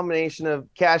the combination of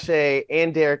cachet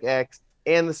and Derek X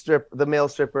and the male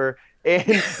stripper and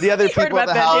the other people at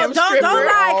the house. Don't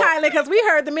lie, Kylie, because we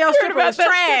heard the male stripper was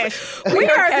trash. We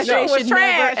heard the stripper was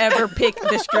trash. Never ever pick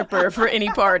the stripper for any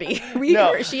party.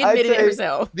 She admitted it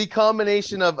herself. The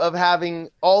combination of having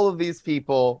all of these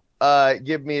people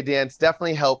give me a dance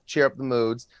definitely helped cheer up the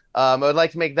moods. I would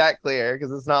like to make that clear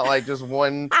because it's not like just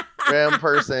one random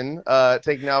person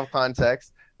taken out of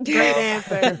context. Great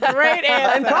answer. Great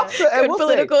answer. Good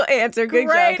political answer. Good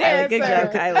job, Kylie. Good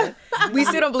job, Kylie. We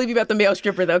still don't believe you about the male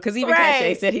stripper though, because even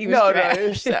Cachet said he was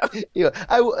trash. So.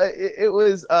 What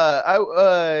was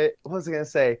I gonna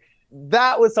say?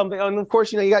 That was something. And of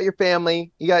course, you got your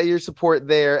family, you got your support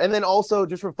there, and then also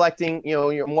just reflecting.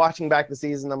 I'm watching back the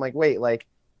season. I'm like, wait,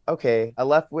 okay, I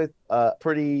left with a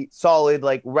pretty solid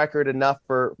record, enough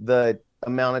for the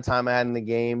amount of time I had in the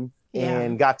game.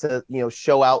 And got to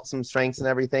show out some strengths and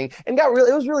everything, and it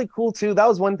was really cool too. That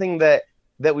was one thing that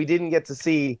we didn't get to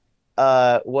see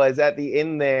was at the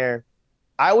end there.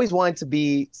 I always wanted to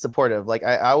be supportive.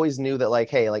 I always knew that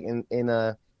hey,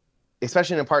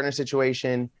 especially in a partner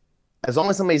situation, as long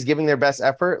as somebody's giving their best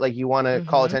effort, you want to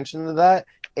call attention to that.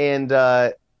 And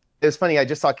it was funny. I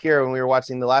just saw Kira when we were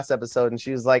watching the last episode, and she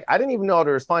was like, I didn't even know how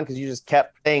to respond because you just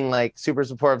kept saying super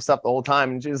supportive stuff the whole time.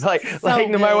 And she was like,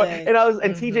 no matter what.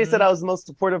 And TJ said I was the most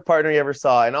supportive partner he ever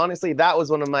saw. And honestly, that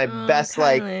was one of my best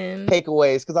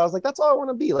takeaways, because I was like, that's all I want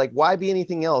to be. Why be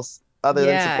anything else other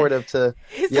than supportive to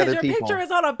the other people? Your picture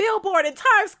is on a billboard in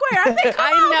Times Square. I think,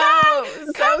 I know.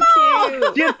 So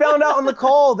cute. She had found out on the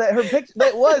call that her picture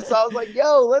that was. So I was like,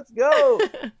 yo, let's go.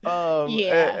 So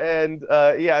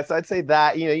I'd say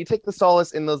that, you take the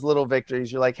solace in those little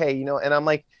victories. You're like, hey, and I'm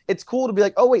like, it's cool to be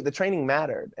like, oh wait, the training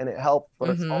mattered and it helped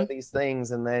for all these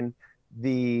things. And then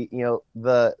the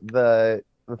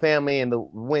family and the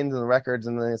wins and the records.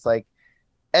 And then it's and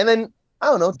then I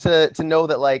don't know, to know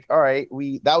that all right,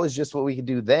 that was just what we could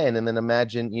do then. And then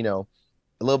imagine, a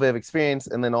little bit of experience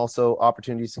and then also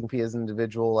opportunities to compete as an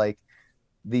individual.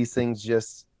 These things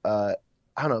just,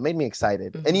 I don't know, it made me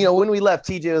excited. And, when we left,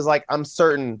 TJ was like, I'm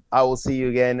certain I will see you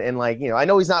again. And I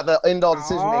know he's not the end all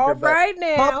decision maker, but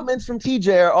compliments from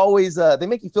TJ are always, they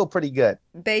make you feel pretty good.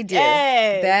 They do.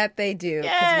 Yes. That they do.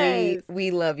 Because we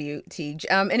love you, TJ.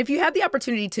 And if you had the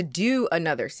opportunity to do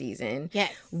another season,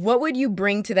 what would you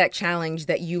bring to that challenge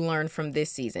that you learned from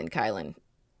this season, Kylan?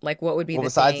 What would be the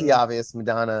besides thing? the obvious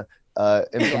Madonna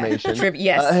information?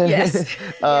 Yes.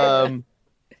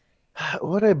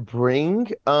 What I bring?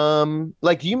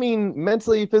 You mean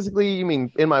mentally, physically? You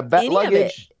mean in my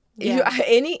luggage?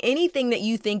 Anything that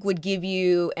you think would give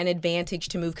you an advantage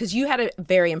to move, because you had a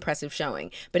very impressive showing,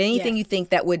 but anything you think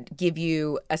that would give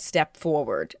you a step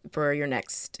forward for your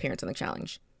next appearance on the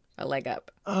challenge, a leg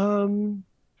up?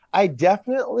 I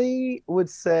definitely would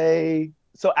say,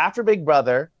 so after Big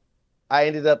Brother, I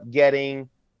ended up getting,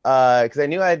 because I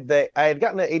knew I had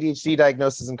gotten an ADHD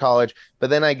diagnosis in college, but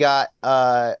then I got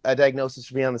a diagnosis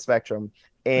for being on the spectrum,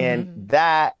 and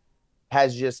that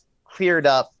has just cleared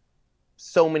up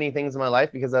so many things in my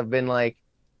life, because I've been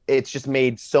it's just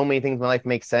made so many things in my life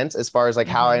make sense as far as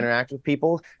how I interact with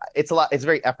people. It's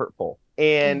very effortful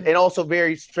and also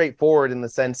very straightforward in the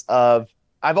sense of,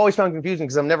 I've always found confusing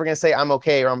because I'm never going to say I'm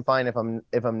okay or I'm fine if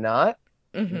I'm not.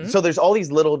 So there's all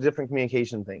these little different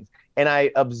communication things. And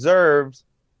I observed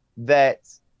that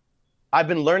I've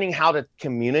been learning how to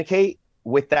communicate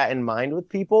with that in mind with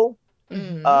people.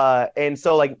 And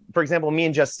so for example, me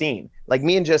and Justine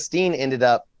ended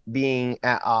up being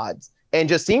at odds. And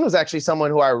Justine was actually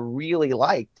someone who I really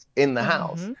liked in the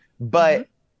house, but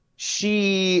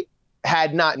she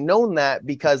had not known that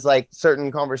because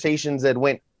certain conversations that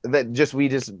went that just we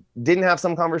just didn't have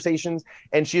some conversations,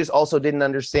 and she just also didn't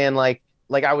understand like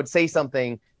I would say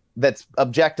something that's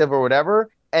objective or whatever,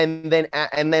 and then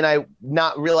I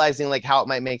not realizing like how it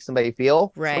might make somebody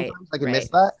feel. Right. Sometimes I can miss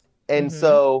that, and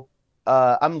so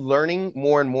I'm learning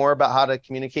more and more about how to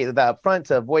communicate that up front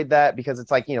to avoid that, because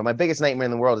it's like, my biggest nightmare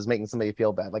in the world is making somebody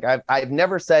feel bad. Like I've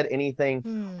never said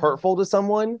anything hurtful to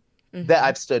someone that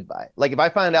I've stood by. Like if I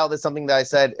find out that something that I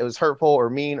said it was hurtful or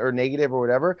mean or negative or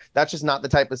whatever, that's just not the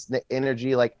type of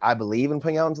energy like I believe in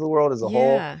putting out into the world as a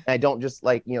whole. And I don't just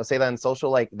like, say that in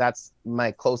social, like that's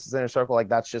my closest inner circle. Like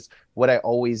that's just what I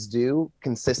always do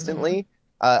consistently.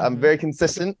 I'm very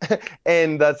consistent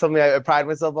and that's something I pride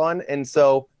myself on. And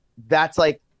so that's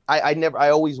like,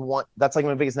 that's like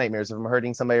my biggest nightmares if I'm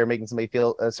hurting somebody or making somebody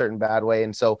feel a certain bad way.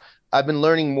 And so I've been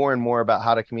learning more and more about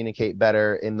how to communicate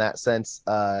better in that sense,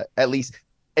 at least,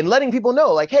 and letting people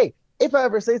know like, hey, if I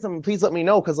ever say something, please let me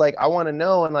know. Cause like, I want to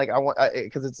know. And like,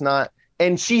 cause it's not,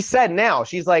 and she said now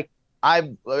she's like, I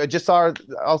just saw her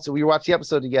also, we watched the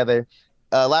episode together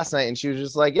last night and she was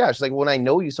just like, yeah, she's like, when I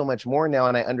know you so much more now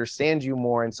and I understand you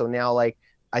more. And so now like,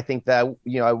 I think that,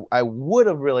 I would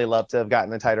have really loved to have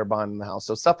gotten a tighter bond in the house.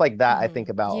 So stuff like that, I think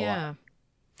about a lot.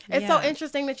 It's so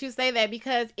interesting that you say that,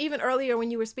 because even earlier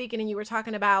when you were speaking and you were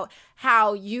talking about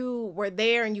how you were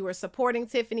there and you were supporting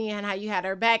Tiffany and how you had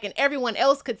her back and everyone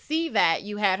else could see that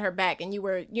you had her back and you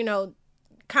were,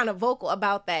 kind of vocal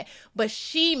about that, but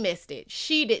she missed it.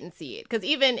 She didn't see it, because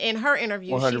even in her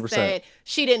interview, 100%. She said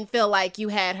she didn't feel like you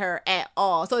had her at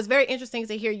all. So it's very interesting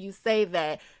to hear you say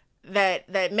that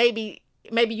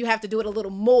maybe you have to do it a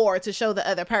little more to show the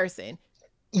other person.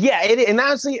 Yeah, and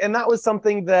that was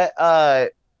something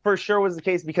that for sure was the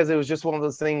case, because it was just one of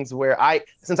those things where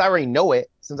since I already know it,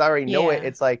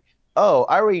 it's like, oh,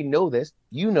 I already know this,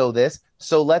 this,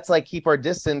 so let's like keep our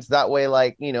distance. That way,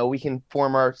 like, we can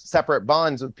form our separate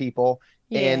bonds with people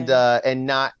and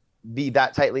not be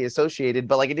that tightly associated.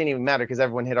 But like, it didn't even matter because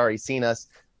everyone had already seen us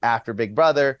after Big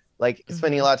Brother, like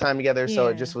spending a lot of time together. So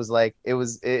it just was like,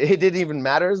 it didn't even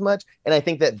matter as much. And I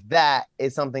think that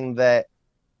is something that,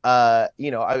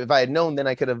 if I had known, then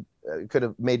I could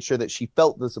have made sure that she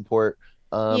felt the support.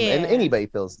 And anybody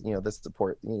feels, the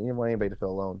support. You don't want anybody to feel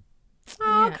alone.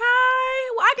 Okay.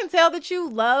 Well, I can tell that you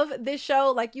love this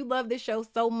show. Like, you love this show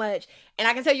so much. And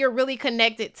I can tell you're really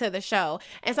connected to the show.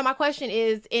 And so my question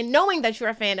is, in knowing that you're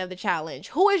a fan of the challenge,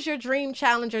 who is your dream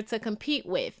challenger to compete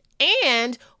with?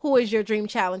 And who is your dream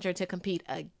challenger to compete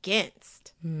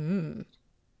against?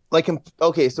 Like,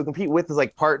 okay, so compete with is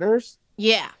like partners?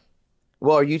 Yeah.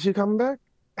 Well, are you two coming back?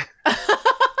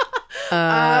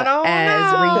 I don't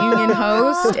as know. reunion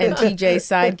host and TJ's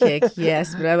sidekick,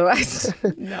 yes, but otherwise,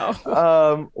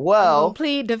 no. Well,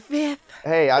 plead the fifth.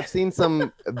 Hey, I've seen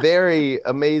some very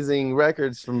amazing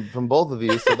records from both of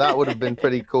you, so that would have been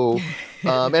pretty cool.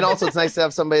 And also, it's nice to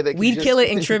have somebody that we'd kill it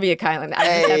in trivia, Kyland. I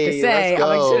just have to say, I'm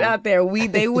like, shit out there.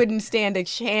 They wouldn't stand a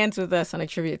chance with us on a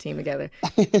trivia team together.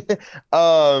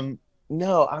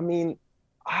 No, I mean,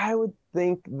 I would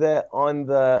think that on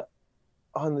the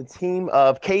team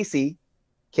of Casey,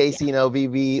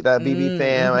 VV, that VV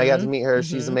fam, I got to meet her.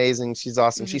 She's amazing. She's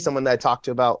awesome. She's someone that I talked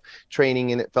to about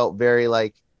training, and it felt very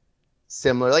like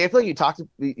similar. Like, I feel like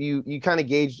you kind of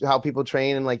gauge how people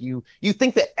train, and like you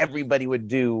think that everybody would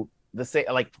do the same,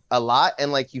 like a lot,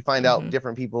 and like you find out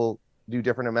different people do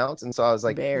different amounts. And so I was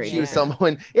like, she was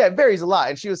someone, it varies a lot.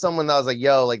 And she was someone that I was like,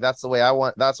 yo, like that's the way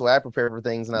I prepare for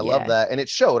things. And I love that. And it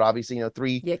showed, obviously,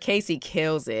 3 Casey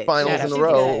kills it. finals in a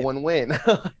row, 1 win.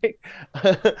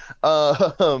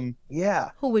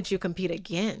 Who would you compete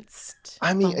against?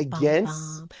 I mean,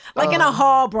 against? Like in a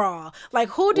hall brawl. Like,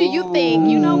 who do you think,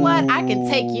 you know what? I can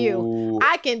take you.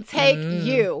 I can take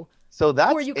you. So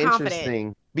that's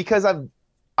interesting, because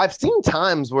I've seen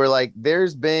times where like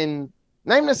there's been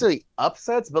not even necessarily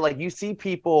upsets, but like you see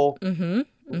people,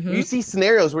 you see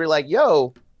scenarios where you're like,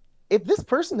 yo, if this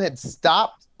person had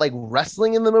stopped like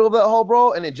wrestling in the middle of that hall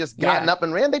brawl and had just gotten up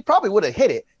and ran, they probably would have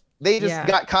hit it. They just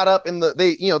got caught up in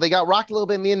they got rocked a little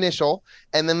bit in the initial,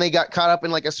 and then they got caught up in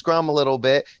like a scrum a little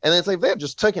bit. And then it's like, if they had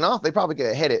just taken off, they probably could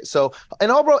have hit it. So an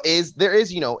all brawl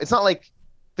it's not like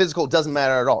physical doesn't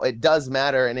matter at all. It does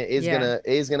matter, and it is gonna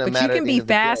but matter. But you can be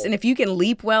fast, and if you can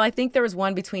leap well. I think there was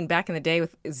one between back in the day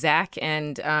with Zach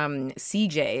and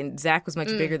CJ, and Zach was much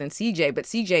bigger than CJ, but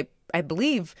CJ I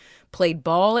believe, played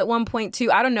ball at one point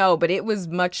too. I don't know, but it was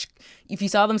much. If you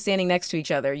saw them standing next to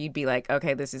each other, you'd be like,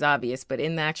 okay, this is obvious. But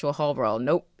in the actual hall brawl,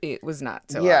 nope, it was not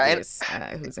so obvious.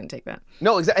 Who's gonna take that?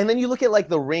 No, exactly. And then you look at like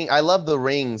the ring. I love the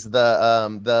rings,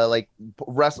 the like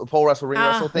pole wrestle ring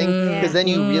wrestle thing, because then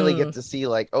you really get to see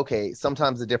like, okay,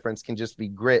 sometimes the difference can just be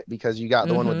grit, because you got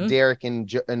the one with Derek and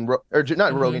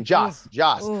not Rogan, Joss,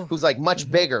 who's like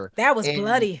much bigger. That was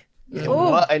bloody.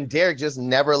 And Derek just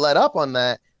never let up on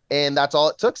that. And that's all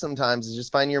it took sometimes, is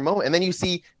just finding your moment. And then you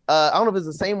see, I don't know if it's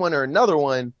the same one or another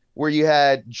one, where you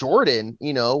had Jordan,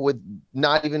 with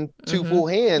not even two full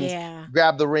hands,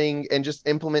 grab the ring and just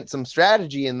implement some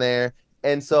strategy in there.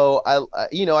 And so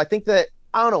I think that,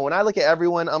 I don't know, when I look at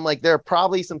everyone, I'm like, there are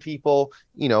probably some people,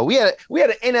 we had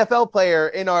an NFL player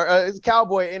in our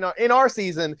cowboy in our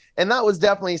season, and that was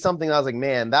definitely something I was like,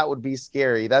 man, that would be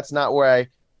scary. That's not where I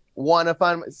want to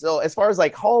find. So as far as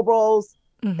like hall brawls,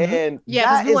 and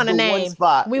yeah, we want a name.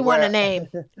 Spot we want a name.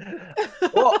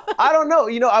 Well, I don't know.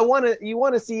 You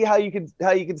want to see how you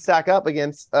could stack up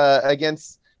against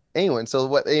anyone. So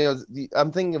what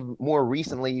I'm thinking of more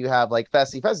recently. You have like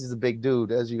Fessy. Fessy's a big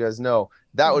dude, as you guys know.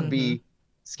 That would be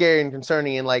scary and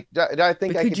concerning. And like, do I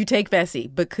think could you take Fessy?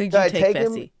 But could you take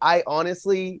Fessy? I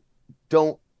honestly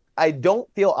don't. I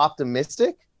don't feel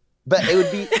optimistic. But it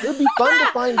would be fun to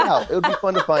find out. It would be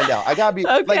fun to find out. I gotta be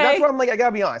like, that's what I'm like. I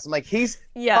gotta be honest. I'm like, he's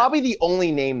probably the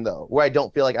only name though where I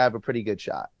don't feel like I have a pretty good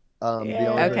shot. The only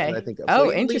person I think of.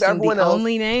 So interesting. The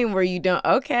only name where you don't.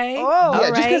 Okay. Oh,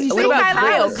 all right. What about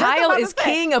Kyle? Kyle is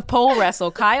king of pole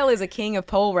wrestle. Kyle is a king of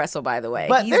pole wrestle, by the way.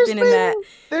 But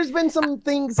there's been some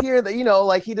things here that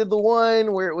like he did the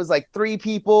one where it was like 3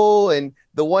 people and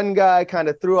the one guy kind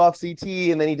of threw off CT,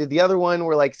 and then he did the other one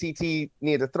where like CT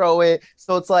needed to throw it.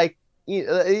 So it's like,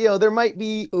 there might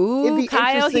be. Ooh,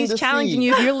 Kyle, he's challenging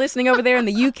you. If you're listening over there in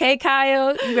the UK,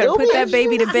 Kyle, you better put that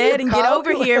baby to bed and get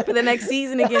over here for the next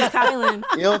season against Kyland.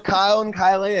 Kyle and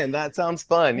Kyland. That sounds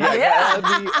fun.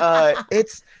 Yeah.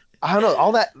 It's, I don't know,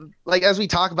 all that, like, as we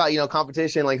talk about,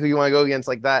 competition, like who you want to go against,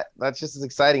 like that, that's just as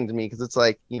exciting to me, because it's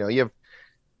like, you have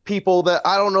people that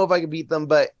I don't know if I could beat them,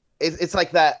 but it's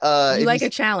like that. You like a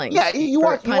challenge. Yeah, you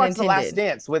watch The Last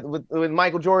Dance with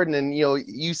Michael Jordan, and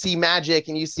you see Magic,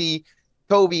 and you see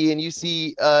Kobe, and you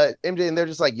see MJ, and they're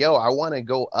just like, yo, I want to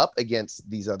go up against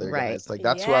these other guys. Like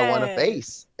that's who I want to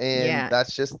face, and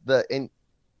that's just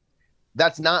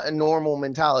that's not a normal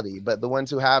mentality. But the ones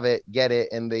who have it get it,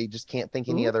 and they just can't think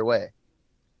any other way.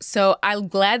 So I'm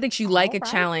glad that you like a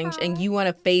challenge and you want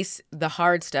to face the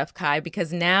hard stuff, Kai,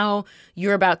 because now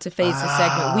you're about to face a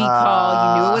segment we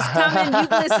call, you knew it was coming, you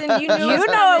listened, you knew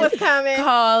it was coming,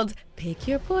 called Pick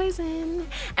Your Poison.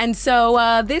 And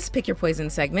so this Pick Your Poison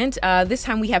segment, this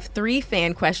time we have 3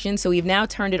 fan questions. So we've now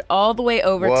turned it all the way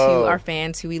over to our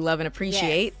fans who we love and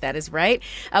appreciate. Yes. That is right.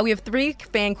 We have 3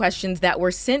 fan questions that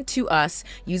were sent to us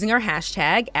using our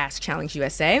hashtag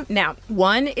AskChallengeUSA. Now,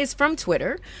 1 is from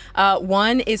Twitter,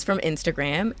 1 is from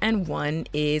Instagram, and 1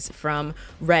 is from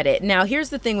Reddit. Now, here's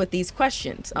the thing with these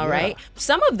questions, all right?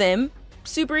 Some of them,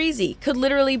 super easy, could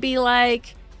literally be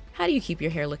like, how do you keep your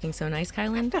hair looking so nice,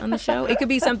 Kyland, on the show? It could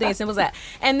be something as simple as that.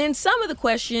 And then some of the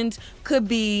questions could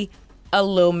be a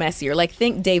little messier. Like,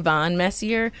 think Davon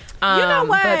messier. You know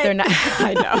what? But they're not.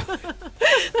 I know.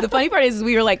 The funny part is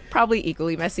we were like probably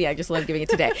equally messy. I just love giving it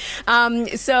today.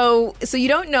 So you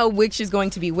don't know which is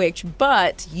going to be which,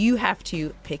 but you have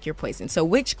to pick your poison. So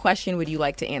which question would you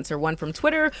like to answer? One from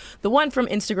Twitter, the one from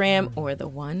Instagram, or the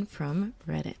one from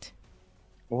Reddit?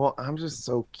 Well, I'm just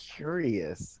so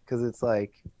curious, because it's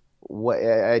like,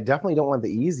 I definitely don't want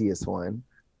the easiest one,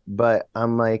 but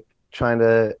I'm like trying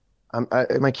to.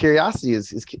 My curiosity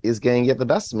is going to get the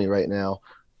best of me right now.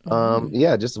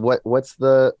 Just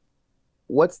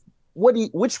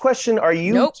which question are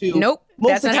you? Nope.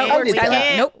 That's not how it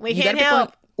works. We can't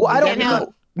help. Well, I don't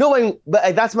know. No,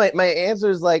 but that's my answer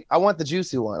is like, I want the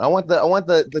juicy one. I want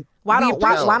the. Why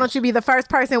don't you be the first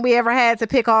person we ever had to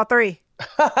pick all 3?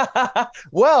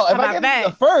 Well, if I get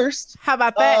the first, how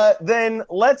about that? Then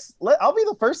I'll be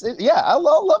the first. Yeah, I'll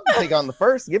love to take on the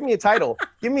first. Give me a title.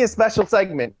 Give me a special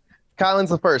segment. Kyland's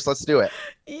the first. Let's do it.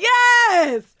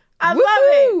 Yes, I love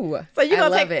it. So you're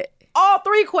gonna take all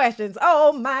 3 questions.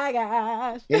 Oh my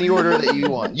gosh! Any order that you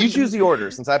want. You choose the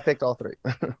order, since I picked all 3.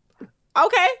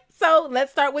 Okay. So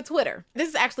let's start with Twitter. This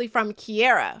is actually from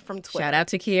Kiera from Twitter. Shout out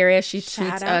to Kiera. She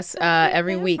tweets us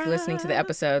every week listening to the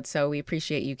episode. So we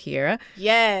appreciate you, Kiera.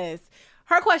 Yes.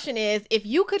 Her question is, if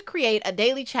you could create a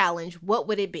daily challenge, what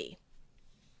would it be?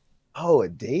 Oh, a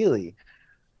daily.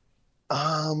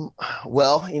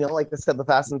 Well, like I said, the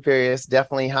Fast and Furious,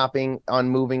 definitely hopping on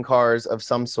moving cars of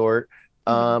some sort.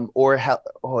 Or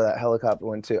that helicopter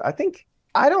one too. I think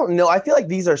I don't know. I feel like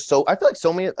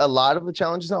a lot of the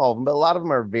challenges, not all of them, but a lot of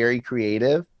them are very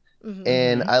creative.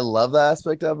 And I love that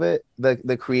aspect of it,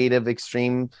 the creative,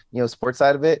 extreme, sports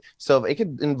side of it. So if it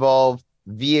could involve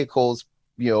vehicles,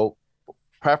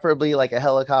 preferably like a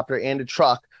helicopter and a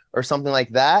truck or something like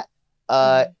that,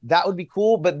 that would be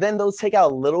cool. But then those take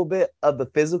out a little bit of the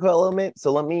physical element.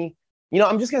 So I'm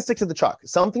just gonna stick to the truck.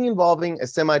 Something involving a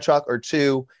semi truck or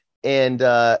two, and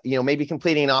maybe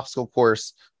completing an obstacle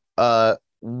course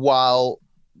while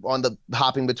on the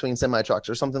hopping between semi trucks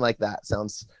or something like that.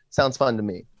 Sounds fun to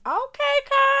me. Okay,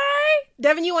 Kai.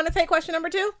 Devin, you want to take question number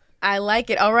 2? I like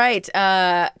it. All right,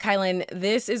 Kyland,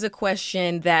 this is a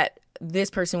question that this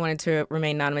person wanted to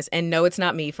remain anonymous. And no, it's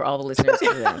not me for all the listeners.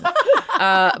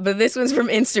 But this one's from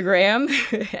Instagram.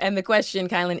 And the question,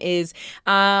 Kyland, is,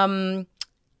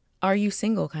 are you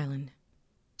single, Kyland?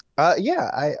 Yeah,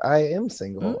 I am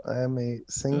single. I am a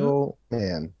single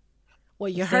man. Well,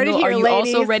 you heard it here, Are you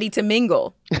ladies. also ready to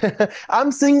mingle?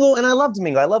 I'm single and I love to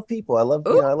mingle. I love people. I love,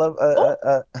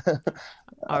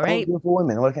 all right, beautiful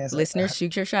women. What can I say? Listeners,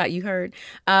 shoot your shot. You heard.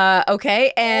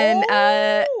 Okay, and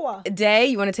Day,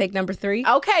 you want to take number 3?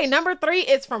 Okay, number 3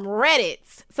 is from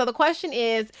Reddit. So the question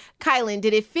is, Kyland,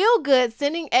 did it feel good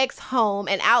sending X home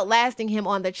and outlasting him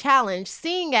on the challenge,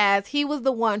 seeing as he was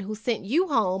the one who sent you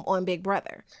home on Big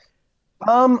Brother?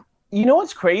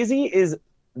 What's crazy is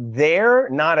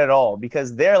not at all,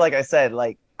 because like I said,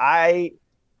 like I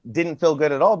didn't feel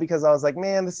good at all, because I was like,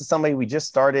 man, this is somebody we just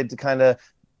started to kind of,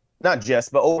 not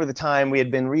just, but over the time we had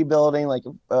been rebuilding like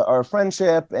our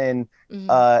friendship and in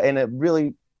a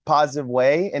really positive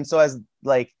way. And so as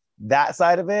like that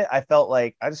side of it, I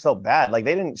just felt bad. Like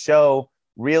they didn't show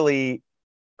really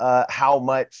how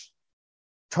much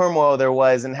turmoil there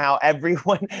was and how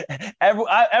everyone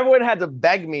had to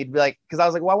beg me to be like, because I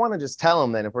was like, well, I want to just tell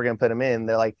them then if we're gonna put them in.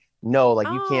 They're like, no, like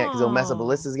you can't, because it'll mess up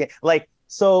Alyssa's game. Like,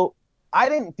 so I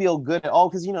didn't feel good at all,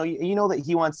 because you know that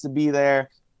he wants to be there,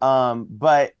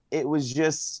 but it was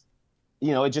just,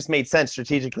 it just made sense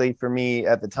strategically for me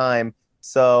at the time.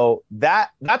 So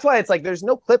that's why it's like there's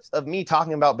no clips of me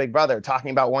talking about Big Brother,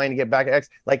 talking about wanting to get back at X,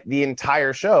 like the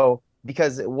entire show,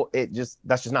 because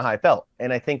that's just not how I felt.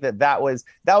 And I think that was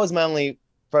my only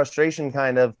frustration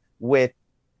kind of with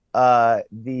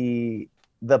the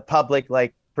public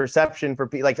like perception for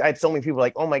people. Like I had so many people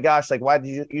like, oh my gosh, like why did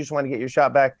you just want to get your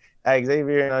shot back at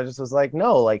Xavier? And I just was like,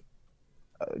 no, like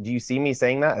do you see me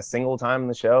saying that a single time in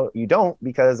the show? You don't,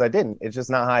 because I didn't. It's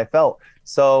just not how I felt.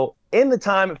 So in the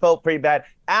time, it felt pretty bad.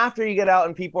 After you get out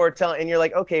and people are telling, and you're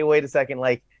like, okay, wait a second,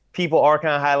 like people are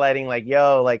kind of highlighting, like,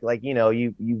 yo, like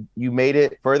you made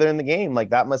it further in the game, like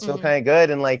that must feel kind of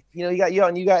good, and like you got you out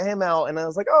and you got him out, and I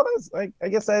was like, oh, that's like, I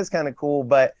guess that is kind of cool,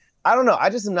 but I don't know. I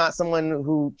just am not someone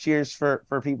who cheers for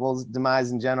people's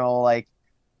demise in general. Like,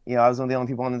 I was one of the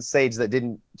only people on the stage that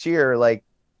didn't cheer, like,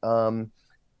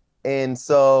 and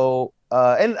so,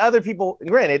 and other people,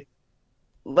 granted,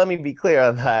 let me be clear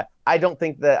on that. I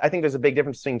think there's a big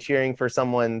difference between cheering for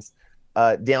someone's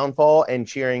downfall and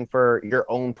cheering for your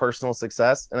own personal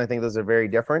success. And I think those are very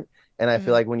different. And I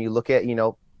feel like when you look at,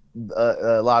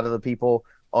 a lot of the people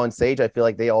on stage, I feel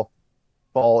like they all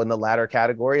fall in the latter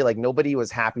category. Like nobody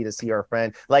was happy to see our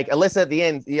friend. Like Alyssa at the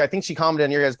end, I think she commented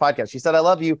on your guys' podcast. She said, I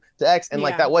love you to X. And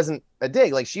like, that wasn't a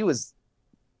dig. Like she was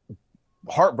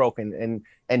heartbroken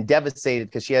and devastated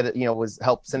because she had, was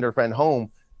helped send her friend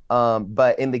home.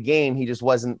 But in the game, he just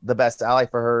wasn't the best ally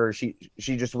for her. She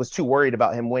just was too worried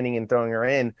about him winning and throwing her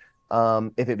in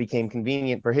if it became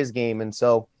convenient for his game. And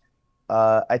so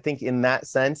I think in that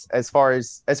sense, as far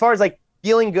as like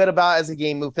feeling good about as a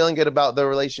game move, feeling good about the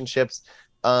relationships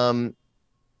that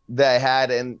I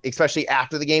had, and especially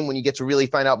after the game when you get to really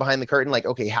find out behind the curtain, like,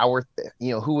 okay, how were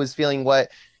who was feeling what.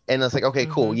 And it's like, okay,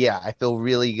 cool. Yeah, I feel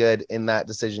really good in that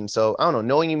decision. So I don't know,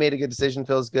 knowing you made a good decision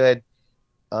feels good.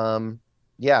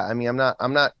 Yeah, I mean,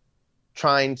 I'm not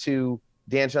trying to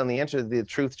dance on the answer. The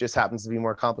truth just happens to be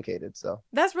more complicated. So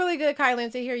that's really good,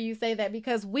 Kyland, to hear you say that,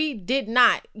 because we did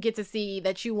not get to see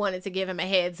that you wanted to give him a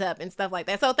heads up and stuff like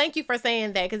that. So thank you for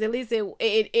saying that, because at least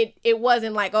it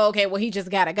wasn't like, oh, okay, well, he just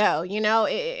gotta go.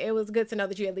 It was good to know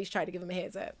that you at least tried to give him a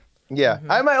heads up. Yeah,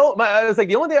 I was like,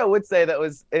 the only thing I would say that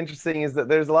was interesting is that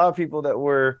there's a lot of people that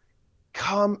were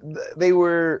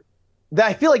that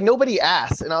I feel like nobody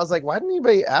asked, and I was like, why didn't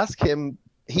anybody ask him?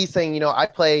 He's saying, I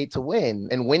play to win,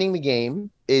 and winning the game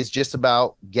is just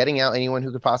about getting out anyone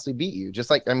who could possibly beat you. Just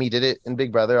like, he did it in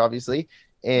Big Brother, obviously.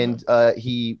 And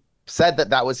he said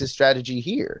that was his strategy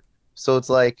here. So it's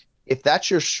like, if that's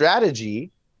your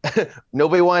strategy,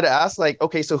 nobody wanted to ask, like,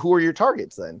 okay, so who are your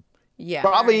targets then?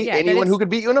 probably anyone who could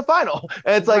beat you in a final.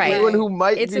 And it's like anyone who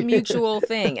might. It's a mutual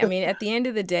thing. I mean, at the end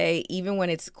of the day, even when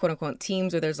it's quote unquote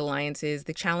teams or there's alliances,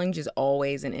 the challenge is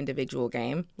always an individual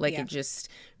game. Like it just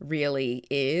really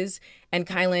is. And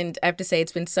Kyland, I have to say,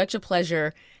 it's been such a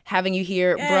pleasure having you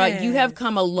here. Bruh, you have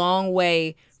come a long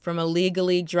way from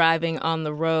illegally driving on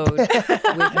the road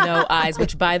with no eyes,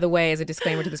 which, by the way, as a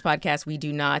disclaimer to this podcast, we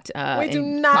do not. We do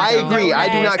not. I agree.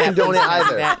 I do not condone it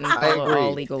either. I agree.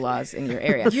 All legal laws in your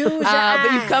area. But you've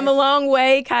come a long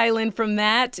way, Kyland, from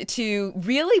that to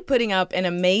really putting up an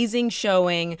amazing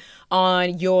showing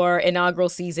on your inaugural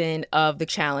season of the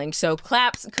challenge. So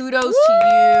kudos to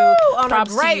you. On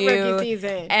props a great to you. rookie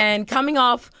season. And coming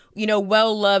off,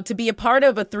 well loved, to be a part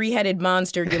of a three-headed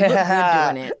monster. You look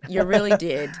good doing it. You really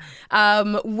did.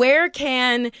 Where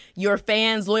can your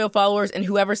fans, loyal followers, and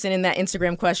whoever sent in that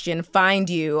Instagram question find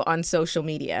you on social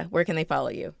media? Where can they follow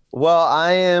you? Well,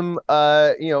 I am,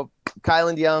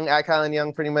 Kyland Young, at Kyland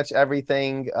Young, pretty much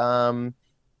everything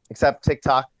except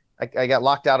TikTok. I got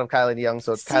locked out of Kyland Young,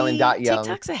 so it's Kyland.Young.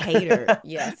 TikTok's a hater.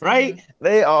 Yes. Right?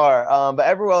 They are. But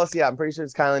everywhere else, I'm pretty sure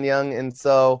it's Kyland Young. And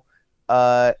so,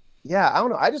 I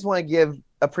don't know. I just want to give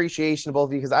appreciation to both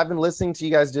of you because I've been listening to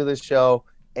you guys do this show,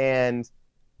 and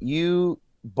you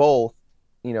both,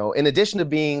 in addition to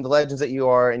being the legends that you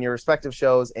are in your respective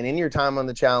shows and in your time on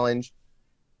the challenge,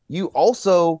 you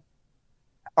also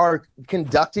are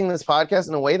conducting this podcast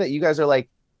in a way that you guys are like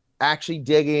actually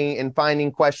digging and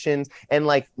finding questions and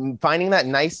like finding that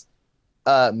nice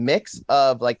mix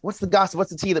of like, what's the gossip, what's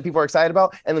the tea that people are excited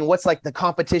about, and then what's like the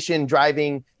competition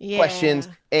driving questions,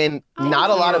 and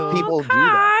not a lot of people do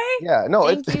that. Yeah, no,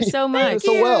 thank you so much.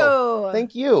 So well.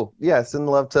 Thank you. Yes, and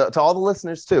love to all the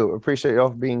listeners too. Appreciate you all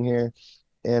for being here,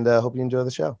 and hope you enjoy the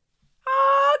show.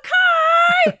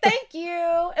 Okay, thank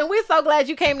you. And we're so glad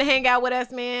you came to hang out with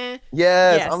us, man.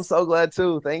 Yes, I'm so glad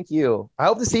too. Thank you. I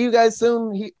hope to see you guys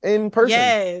soon in person.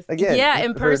 Yes. Again. Yeah,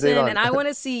 in person. And I want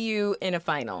to see you in a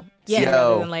final. Yeah.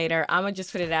 Rather than later. I'm going to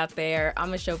just put it out there. I'm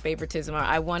going to show favoritism.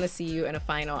 I want to see you in a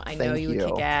final. I know you would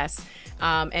kick ass.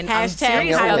 And I'm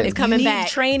serious about it. If you need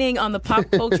training on the pop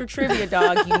culture trivia,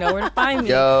 dog, you know where to find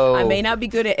me. I may not be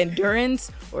good at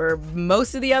endurance or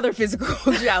most of the other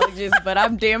physical challenges, but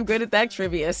I'm damn good at that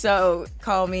trivia. So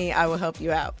call me. I will help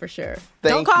you out for sure.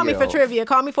 Don't call me for trivia.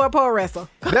 Call me for a pole wrestle.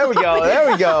 There we go. There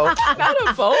we go. Not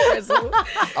a pole wrestle.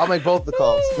 I'll make both the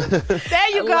calls. There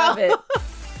you go. Love it.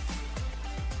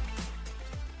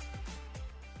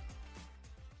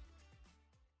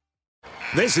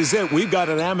 This is it. We've got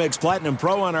an Amex Platinum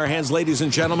Pro on our hands, ladies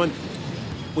and gentlemen.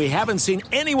 We haven't seen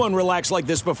anyone relax like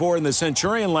this before in the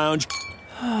Centurion Lounge.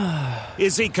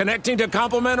 Is he connecting to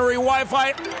complimentary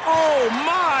Wi-Fi? Oh,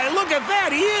 my! Look at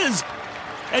that! He is!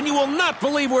 And you will not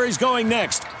believe where he's going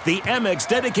next. The Amex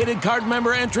dedicated card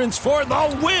member entrance for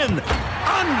the win!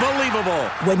 Unbelievable!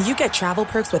 When you get travel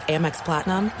perks with Amex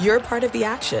Platinum, you're part of the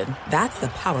action. That's the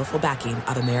powerful backing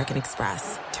of American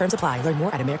Express. Terms apply. Learn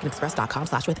more at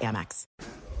americanexpress.com/withAmex.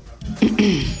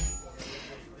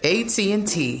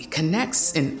 AT&T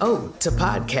connects an ode to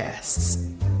podcasts.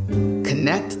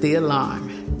 Connect the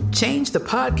alarm. Change the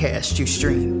podcast you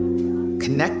stream.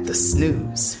 Connect the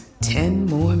snooze. 10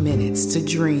 more minutes to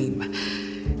dream.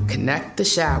 Connect the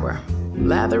shower.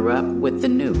 Lather up with the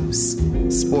news.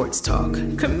 Sports talk,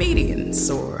 comedians,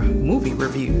 or movie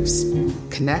reviews.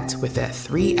 Connect with that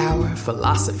 3-hour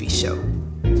philosophy show.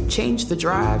 Change the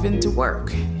drive into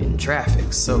work in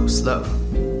traffic so slow.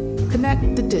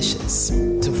 Connect the dishes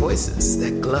to voices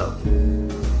that glow.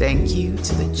 Thank you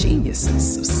to the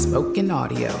geniuses of spoken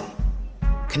audio.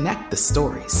 Connect the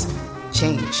stories.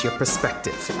 Change your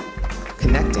perspective.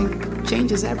 Connecting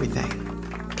changes everything.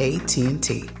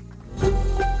 AT&T.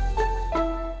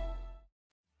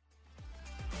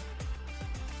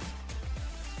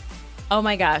 Oh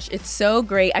my gosh, it's so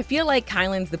great. I feel like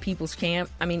Kyland's the people's champ.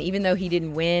 I mean, even though he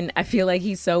didn't win, I feel like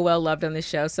he's so well loved on this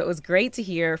show. So it was great to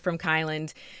hear from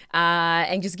Kyland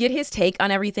and just get his take on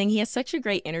everything. He has such a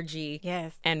great energy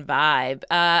and vibe.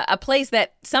 A place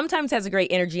that sometimes has a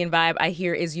great energy and vibe, I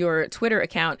hear, is your Twitter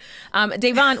account.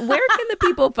 Davon, where can the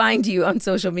people find you on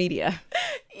social media?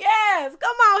 Yes,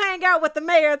 come on, hang out with the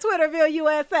mayor of Twitterville,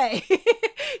 USA.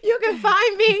 You can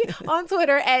find me on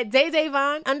Twitter at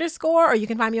DayDavon_, or you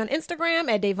can find me on Instagram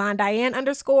at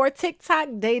DavonDiane_, TikTok,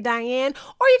 DayDiane,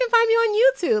 or you can find me on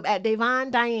YouTube at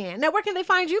DavonDiane. Now, where can they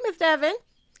find you, Miss Devin?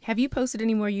 Have you posted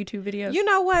any more YouTube videos? You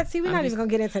know what? See, we're not even going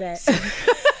to get into that.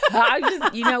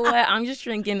 You know what? I'm just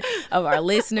thinking of our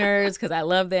listeners because I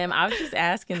love them. I was just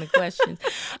asking the questions.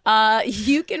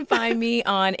 You can find me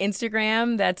on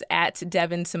Instagram. That's at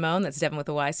Devin Simone. That's Devin with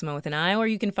a Y, Simone with an I. Or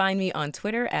you can find me on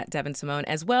Twitter at Devin Simone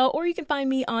as well. Or you can find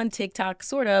me on TikTok,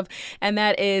 sort of. And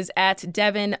that is at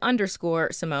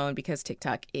Devin_Simone because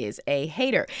TikTok is a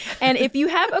hater. And if you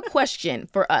have a question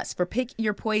for us for Pick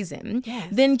Your Poison,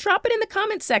 then drop it in the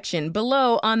comments section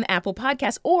below on the Apple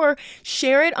Podcast or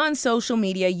share it on social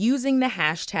media using the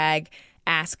hashtag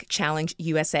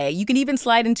 #AskChallengeUSA. You can even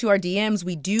slide into our DMs.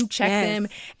 We do check them,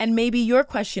 and maybe your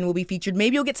question will be featured.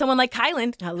 Maybe you'll get someone like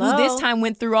Kyland, who this time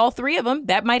went through all 3 of them.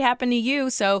 That might happen to you,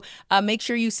 so make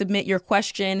sure you submit your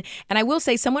question. And I will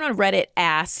say, someone on Reddit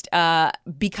asked,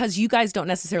 because you guys don't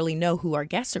necessarily know who our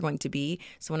guests are going to be,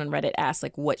 someone on Reddit asked,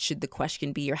 like, what should the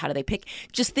question be or how do they pick?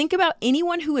 Just think about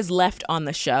anyone who is left on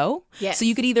the show. Yes. So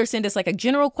you could either send us like a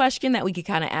general question that we could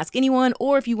kind of ask anyone,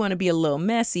 or if you want to be a little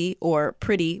messy or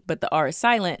pretty, but the R is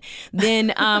silent,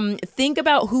 then think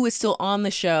about who is still on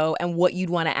the show and what you'd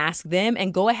want to ask them,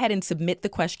 and go ahead and submit the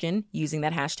question using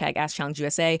that hashtag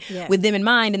 #AskChallengeUSA with them in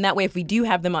mind. And that way, if we do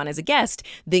have them on as a guest,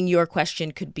 then your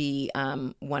question could be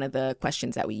one of the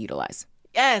questions that we utilize.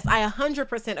 Yes, I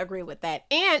 100% agree with that.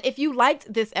 And if you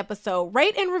liked this episode,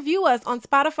 rate and review us on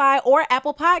Spotify or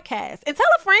Apple Podcasts. And tell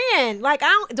a friend. Like,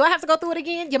 do I have to go through it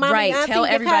again? Your mom, right. Your auntie, tell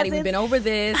your everybody cousins. we've been over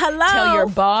this. Hello. Tell your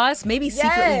boss. Maybe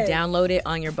secretly download it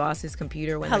on your boss's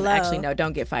computer. Actually, no,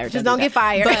 don't get fired. Just don't get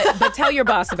fired. But tell your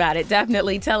boss about it.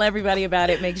 Definitely tell everybody about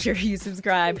it. Make sure you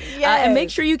subscribe. And make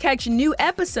sure you catch new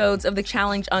episodes of The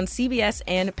Challenge on CBS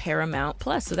and Paramount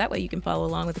Plus. So that way you can follow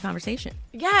along with the conversation.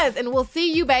 Yes, and we'll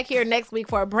see you back here next week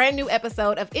for a brand new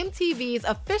episode of MTV's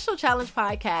official Challenge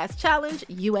podcast, Challenge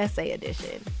USA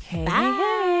Edition. Hey,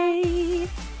 bye. Hey.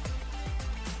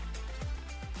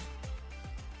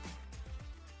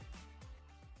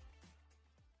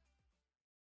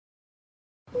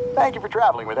 Thank you for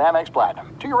traveling with Amex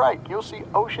Platinum. To your right, you'll see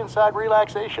oceanside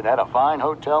relaxation at a fine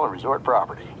hotel and resort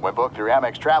property. When booked through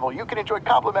Amex Travel, you can enjoy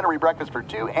complimentary breakfast for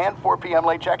 2 and 4 p.m.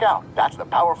 late checkout. That's the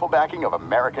powerful backing of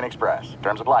American Express.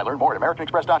 Terms apply. Learn more at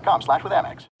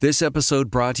americanexpress.com/withAmex. This episode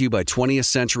brought to you by 20th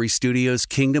Century Studios'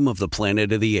 Kingdom of the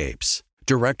Planet of the Apes.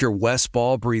 Director Wes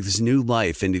Ball breathes new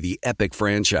life into the epic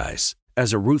franchise.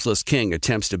 As a ruthless king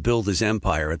attempts to build his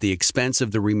empire at the expense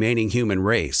of the remaining human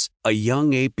race, a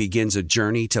young ape begins a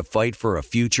journey to fight for a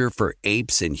future for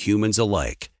apes and humans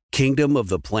alike. Kingdom of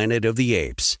the Planet of the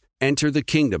Apes. Enter the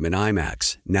kingdom in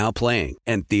IMAX, now playing,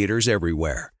 and theaters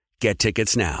everywhere. Get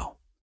tickets now.